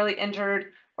severely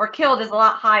injured or killed is a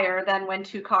lot higher than when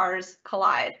 2 cars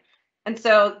collide. And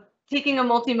so taking a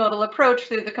multimodal approach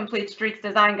through the Complete Streets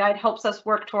Design Guide helps us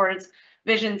work towards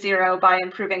Vision Zero by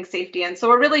improving safety. And so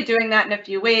we're really doing that in a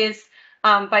few ways,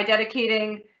 by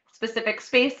dedicating specific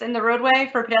space in the roadway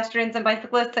for pedestrians and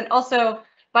bicyclists, and also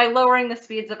by lowering the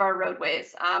speeds of our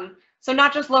roadways. So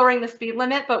not just lowering the speed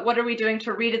limit, but what are we doing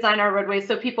to redesign our roadways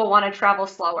so people want to travel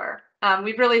slower?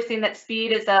 We've really seen that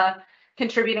speed is a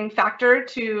contributing factor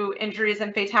to injuries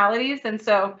and fatalities. And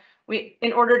so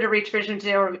in order to reach Vision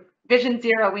Zero,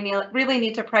 we really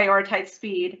need to prioritize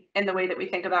speed in the way that we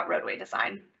think about roadway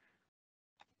design.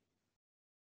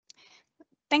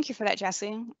 Thank you for that,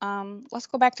 Jesse. Let's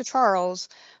go back to Charles.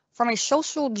 From a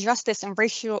social justice and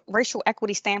racial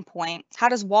equity standpoint, how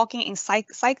does walking and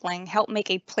cycling help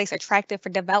make a place attractive for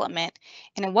development?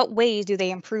 And in what ways do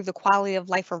they improve the quality of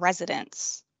life for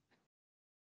residents?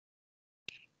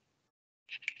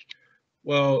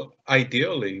 Well,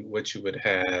 ideally, what you would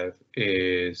have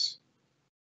is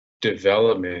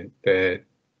development that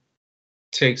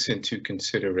takes into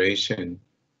consideration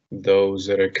those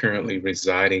that are currently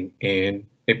residing in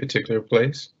a particular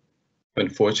place.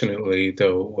 Unfortunately,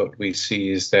 though, what we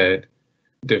see is that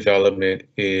development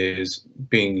is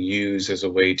being used as a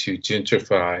way to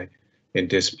gentrify and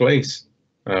displace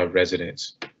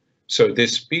residents. So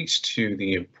this speaks to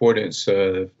the importance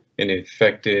of an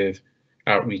effective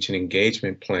outreach and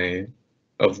engagement plan,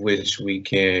 of which we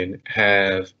can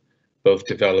have both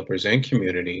developers and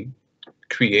community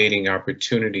creating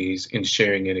opportunities and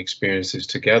sharing in experiences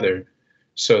together,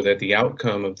 so that the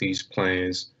outcome of these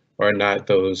plans are not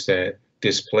those that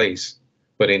displace,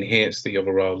 but enhance the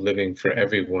overall living for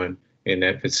everyone in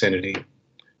that vicinity.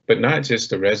 But not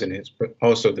just the residents, but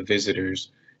also the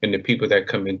visitors and the people that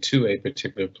come into a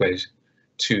particular place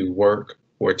to work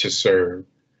or to serve.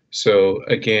 So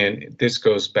again, this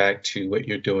goes back to what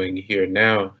you're doing here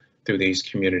now through these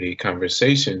community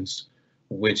conversations,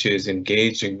 which is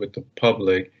engaging with the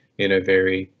public in a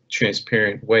very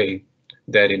transparent way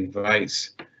that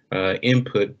invites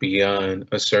input beyond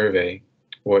a survey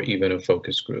or even a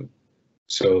focus group.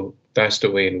 So that's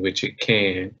the way in which it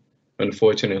can.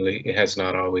 Unfortunately, it has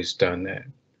not always done that.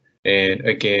 And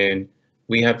again,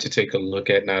 we have to take a look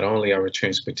at not only our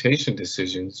transportation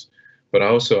decisions, but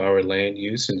also our land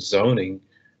use and zoning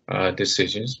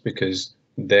decisions, because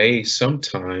they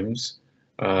sometimes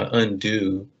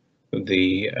undo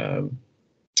the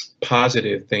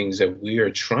positive things that we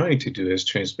are trying to do as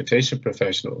transportation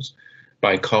professionals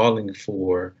by calling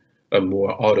for a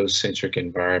more auto-centric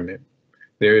environment.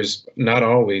 There's not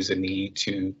always a need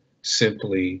to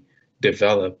simply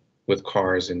develop with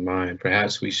cars in mind.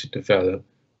 Perhaps we should develop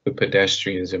with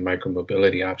pedestrians and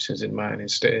micromobility options in mind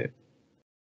instead.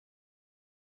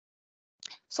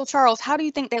 So Charles, how do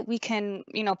you think that we can,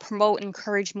 promote and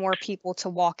encourage more people to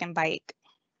walk and bike?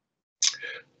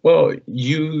 Well,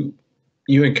 you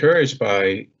encourage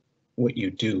by what you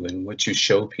do and what you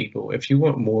show people. If you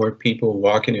want more people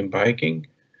walking and biking,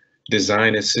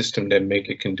 design a system that make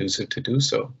it conducive to do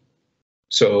so.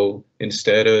 So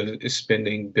instead of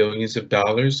spending billions of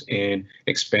dollars in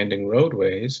expanding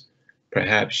roadways,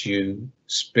 perhaps you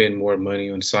spend more money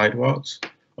on sidewalks,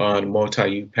 on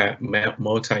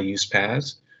multi-use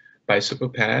paths, bicycle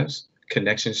paths,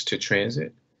 connections to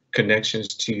transit, connections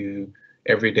to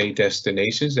everyday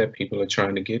destinations that people are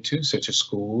trying to get to, such as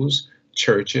schools,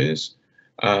 churches,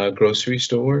 grocery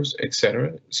stores,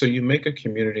 etc. So you make a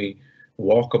community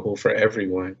walkable for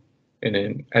everyone. And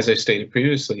then, as I stated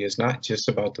previously, it's not just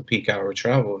about the peak hour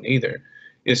travel neither.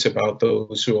 It's about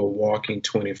those who are walking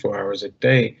 24 hours a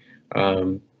day.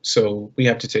 So we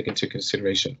have to take into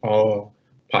consideration all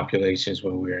populations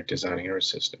when we are designing our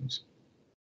systems.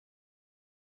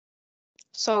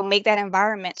 So make that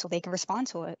environment so they can respond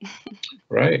to it.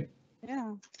 Right.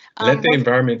 Yeah. Let the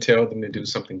environment tell them to do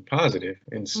something positive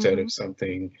instead Mhm. of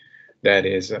something that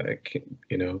is,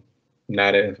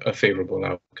 not a favorable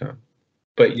outcome.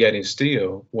 But yet and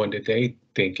still one that they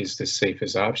think is the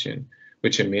safest option,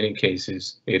 which in many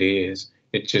cases it is.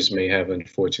 It just may have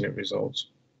unfortunate results.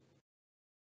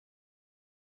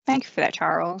 Thank you for that,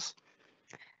 Charles.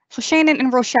 So Shannon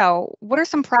and Rochelle, what are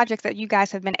some projects that you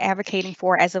guys have been advocating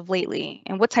for as of lately?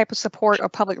 And what type of support or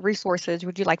public resources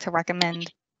would you like to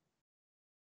recommend?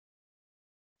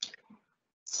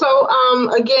 So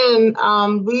again,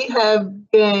 we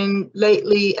have been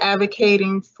lately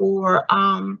advocating for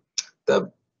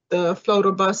the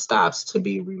floater bus stops to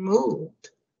be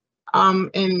removed.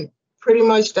 And pretty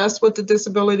much that's what the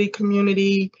disability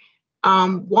community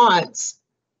wants.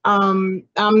 I'm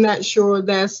not sure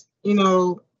that's,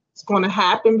 it's going to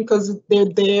happen because they're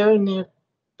there and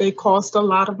they cost a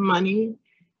lot of money.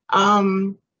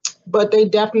 But they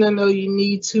definitely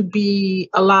need to be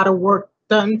a lot of work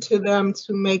done to them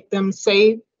to make them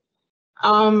safe.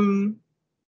 And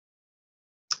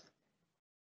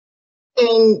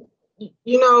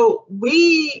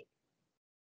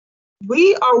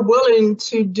we are willing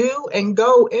to do and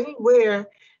go anywhere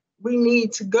we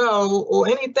need to go or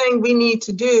anything we need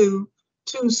to do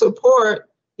to support,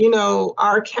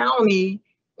 our county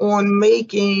on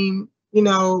making,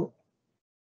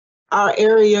 our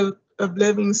area of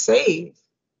living safe.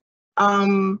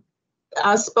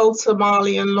 I spoke to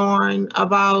Molly and Lauren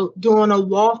about doing a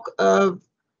walk of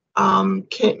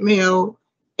Kent Mill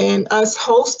and us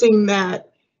hosting that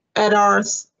at our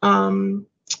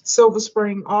Silver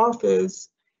Spring office,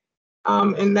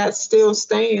 and that still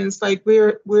stands. Like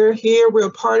we're here, we're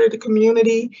a part of the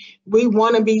community. We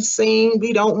want to be seen.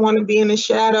 We don't want to be in the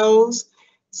shadows.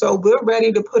 So we're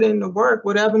ready to put in the work.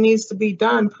 Whatever needs to be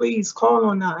done, please call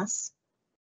on us.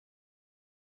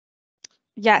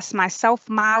 Yes, myself,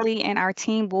 Molly, and our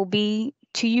team will be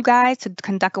to you guys to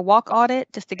conduct a walk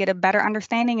audit just to get a better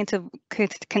understanding and to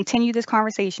continue this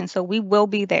conversation. So we will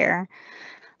be there.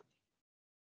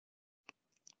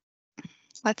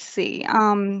 Let's see.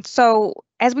 So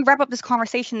as we wrap up this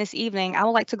conversation this evening, I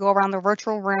would like to go around the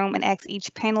virtual room and ask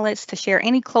each panelist to share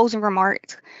any closing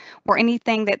remarks or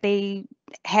anything that they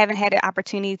haven't had an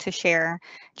opportunity to share.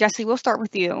 Jessie, we'll start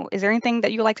with you. Is there anything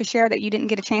that you'd like to share that you didn't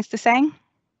get a chance to say?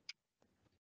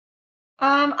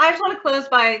 I just want to close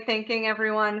by thanking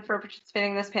everyone for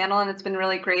participating in this panel, and it's been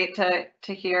really great to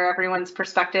hear everyone's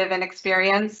perspective and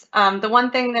experience. The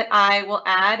one thing that I will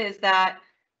add is that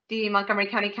the Montgomery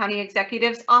County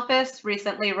Executive's Office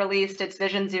recently released its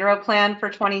Vision Zero plan for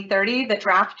 2030, the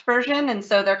draft version, and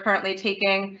so they're currently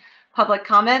taking public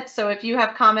comment. So if you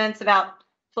have comments about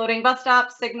floating bus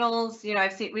stops, signals,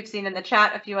 we've seen in the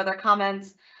chat a few other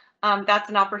comments. That's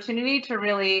an opportunity to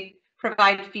really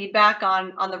provide feedback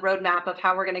on the roadmap of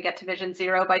how we're going to get to Vision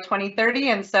Zero by 2030.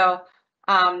 And so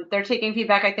they're taking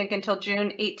feedback, I think, until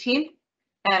June 18th.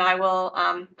 And I will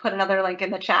put another link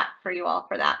in the chat for you all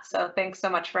for that. So thanks so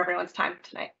much for everyone's time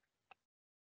tonight.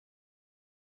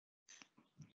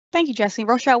 Thank you, Jessie.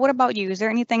 Rochelle, what about you? Is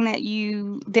there anything that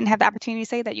you didn't have the opportunity to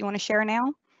say that you want to share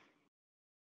now?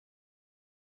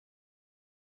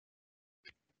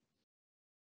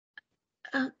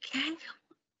 Okay.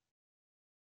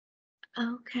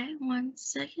 Okay, 1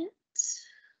 second.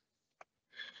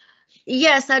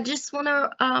 Yes, I just want to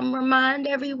remind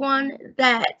everyone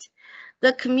that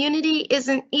the community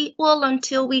isn't equal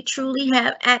until we truly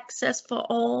have access for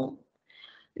all.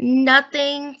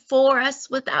 Nothing for us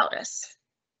without us.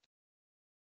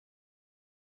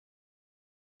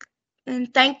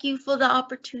 And thank you for the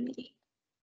opportunity.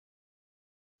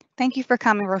 Thank you for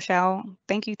coming, Rochelle.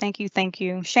 Thank you, thank you, thank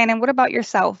you. Shannon, what about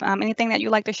yourself? Anything that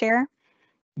you'd like to share?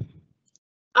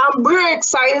 We're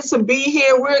excited to be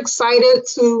here. We're excited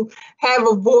to have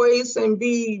a voice and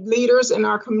be leaders in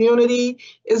our community.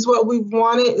 Is what we've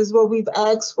wanted, is what we've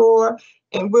asked for,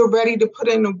 and we're ready to put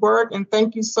in the work. And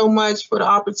thank you so much for the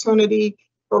opportunity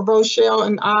for Rochelle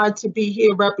and I to be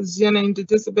here representing the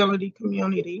disability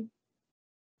community.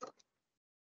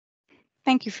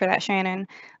 Thank you for that, Shannon.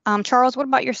 Charles, what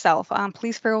about yourself?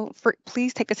 Please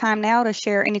take the time now to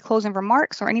share any closing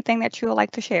remarks or anything that you would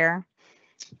like to share.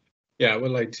 Yeah, I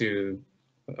would like to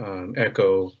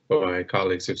echo what my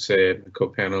colleagues have said, the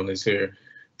co-panelists here.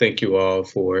 Thank you all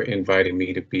for inviting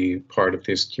me to be part of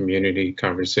this community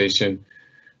conversation.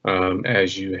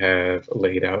 As you have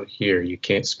laid out here, you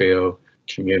can't spell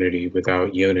community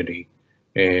without unity.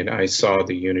 And I saw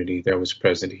the unity that was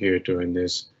present here during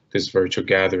this virtual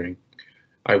gathering.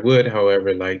 I would,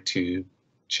 however, like to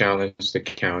challenge the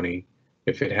county,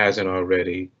 if it hasn't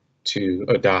already, to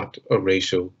adopt a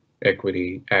racial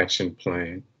equity action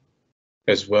plan,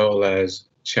 as well as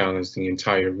challenge the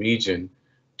entire region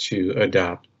to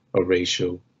adopt a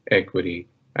racial equity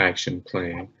action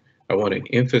plan. I want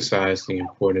to emphasize the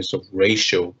importance of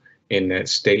racial in that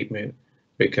statement,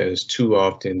 because too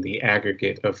often the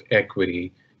aggregate of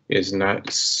equity is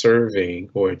not serving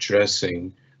or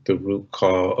addressing the root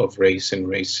cause of race and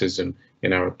racism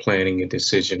in our planning and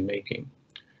decision making.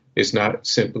 It's not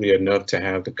simply enough to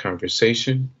have the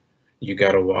conversation. You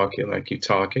got to walk it like you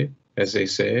talk it, as they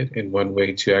said. And one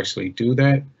way to actually do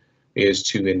that is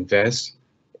to invest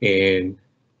in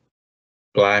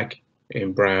Black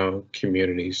and Brown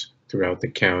communities throughout the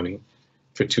county.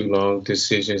 For too long,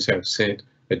 decisions have sent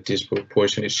a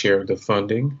disproportionate share of the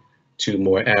funding to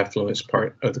more affluent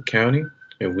part of the county,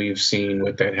 and we've seen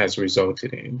what that has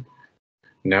resulted in.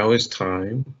 Now it's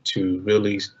time to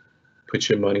really put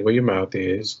your money where your mouth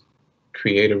is,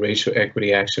 create a racial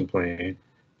equity action plan,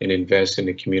 and invest in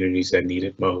the communities that need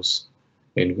it most.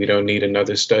 And we don't need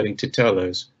another study to tell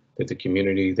us that the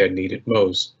community that need it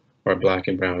most are Black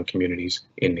and Brown communities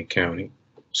in the county.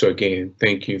 So again,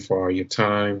 thank you for all your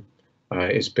time.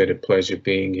 It's been a pleasure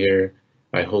being here.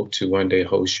 I hope to one day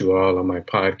host you all on my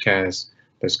podcast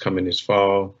that's coming this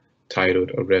fall,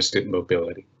 titled Arrested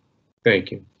Mobility.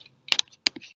 Thank you.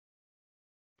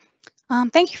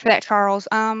 Thank you for that, Charles.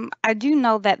 I do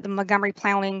know that the Montgomery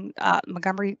Planning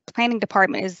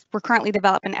Department we're currently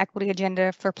developing an equity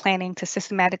agenda for planning to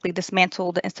systematically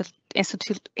dismantle the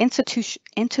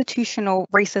institutional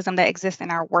racism that exists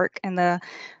in our work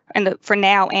for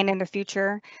now and in the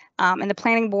future. And the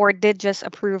planning board did just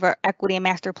approve our equity and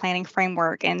master planning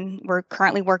framework, and we're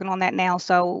currently working on that now.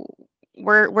 So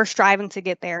we're striving to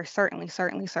get there. Certainly.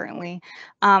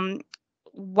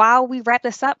 While we wrap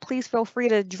this up, please feel free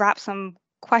to drop some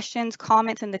questions,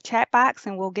 comments in the chat box,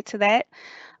 and we'll get to that.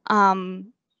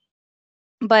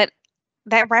 But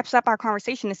that wraps up our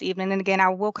conversation this evening. And again, I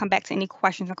will come back to any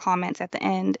questions or comments at the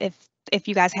end if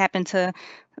you guys happen to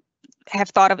have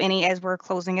thought of any as we're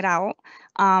closing it out.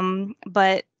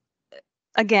 But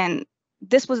again,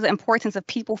 this was the importance of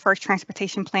people first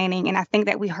transportation planning, and I think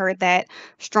that we heard that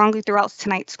strongly throughout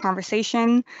tonight's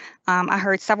conversation. I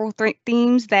heard several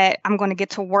themes that I'm going to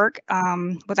get to work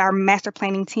with our master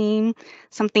planning team.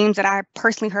 Some themes that I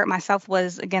personally heard myself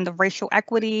was, again, the racial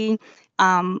equity,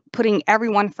 putting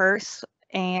everyone first,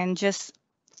 and just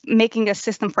making a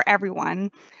system for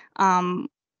everyone.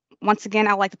 Once again,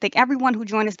 I'd like to thank everyone who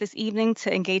joined us this evening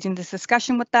to engage in this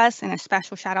discussion with us, and a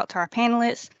special shout out to our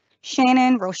panelists,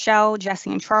 Shannon, Rochelle,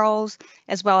 Jesse, and Charles,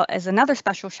 as well as another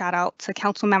special shout out to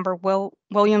Councilmember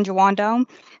William Jawando.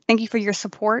 Thank you for your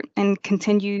support and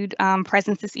continued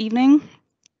presence this evening.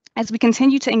 As we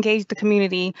continue to engage the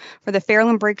community for the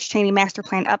Fairland Briggs Cheney Master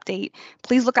Plan update,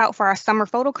 please look out for our summer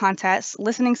photo contests,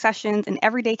 listening sessions, and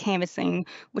everyday canvassing,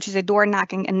 which is a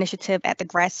door-knocking initiative at the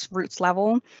grassroots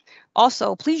level.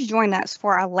 Also, please join us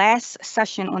for our last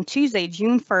session on Tuesday,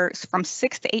 June 1st from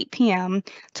 6 to 8 p.m.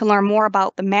 to learn more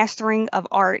about the mastering of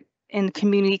art in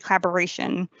community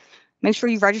collaboration. Make sure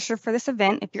you register for this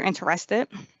event if you're interested.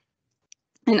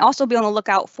 And also be on the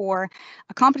lookout for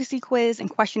a competency quiz and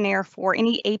questionnaire for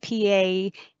any APA,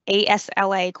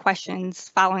 ASLA questions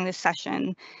following this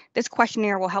session. This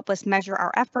questionnaire will help us measure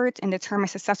our efforts and determine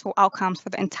successful outcomes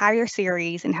for the entire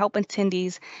series and help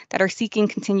attendees that are seeking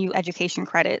continued education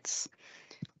credits.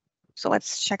 So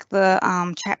let's check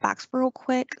the chat box real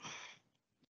quick.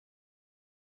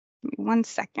 Give me 1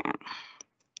 second.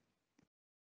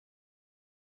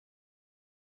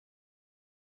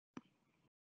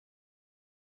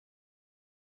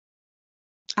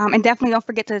 And definitely don't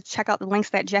forget to check out the links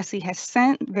that Jesse has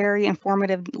sent. Very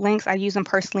informative links. I use them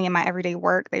personally in my everyday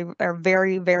work. They are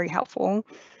very, very helpful.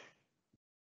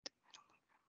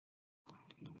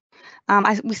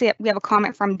 We have a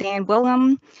comment from Dan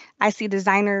Willem. I see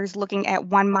designers looking at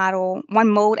one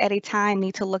mode at a time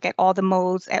need to look at all the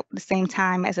modes at the same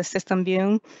time as a system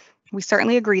view. We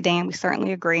certainly agree, Dan. We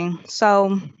certainly agree.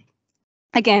 So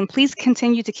again, please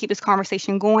continue to keep this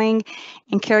conversation going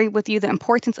and carry with you the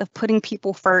importance of putting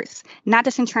people first, not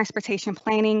just in transportation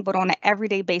planning, but on an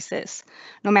everyday basis.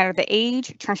 No matter the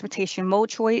age, transportation mode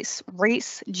choice,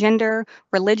 race, gender,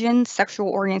 religion, sexual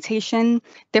orientation,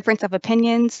 difference of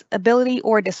opinions, ability,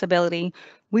 or disability,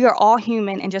 we are all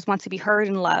human and just want to be heard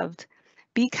and loved.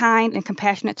 Be kind and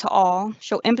compassionate to all.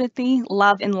 Show empathy,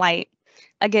 love, and light.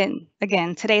 Again,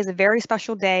 today is a very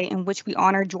special day in which we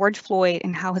honor George Floyd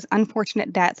and how his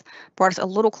unfortunate death brought us a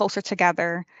little closer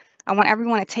together. I want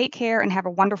everyone to take care and have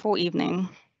a wonderful evening.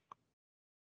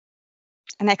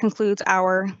 And that concludes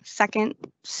our second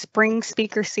spring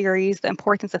speaker series, The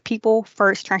Importance of People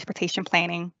First Transportation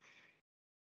Planning.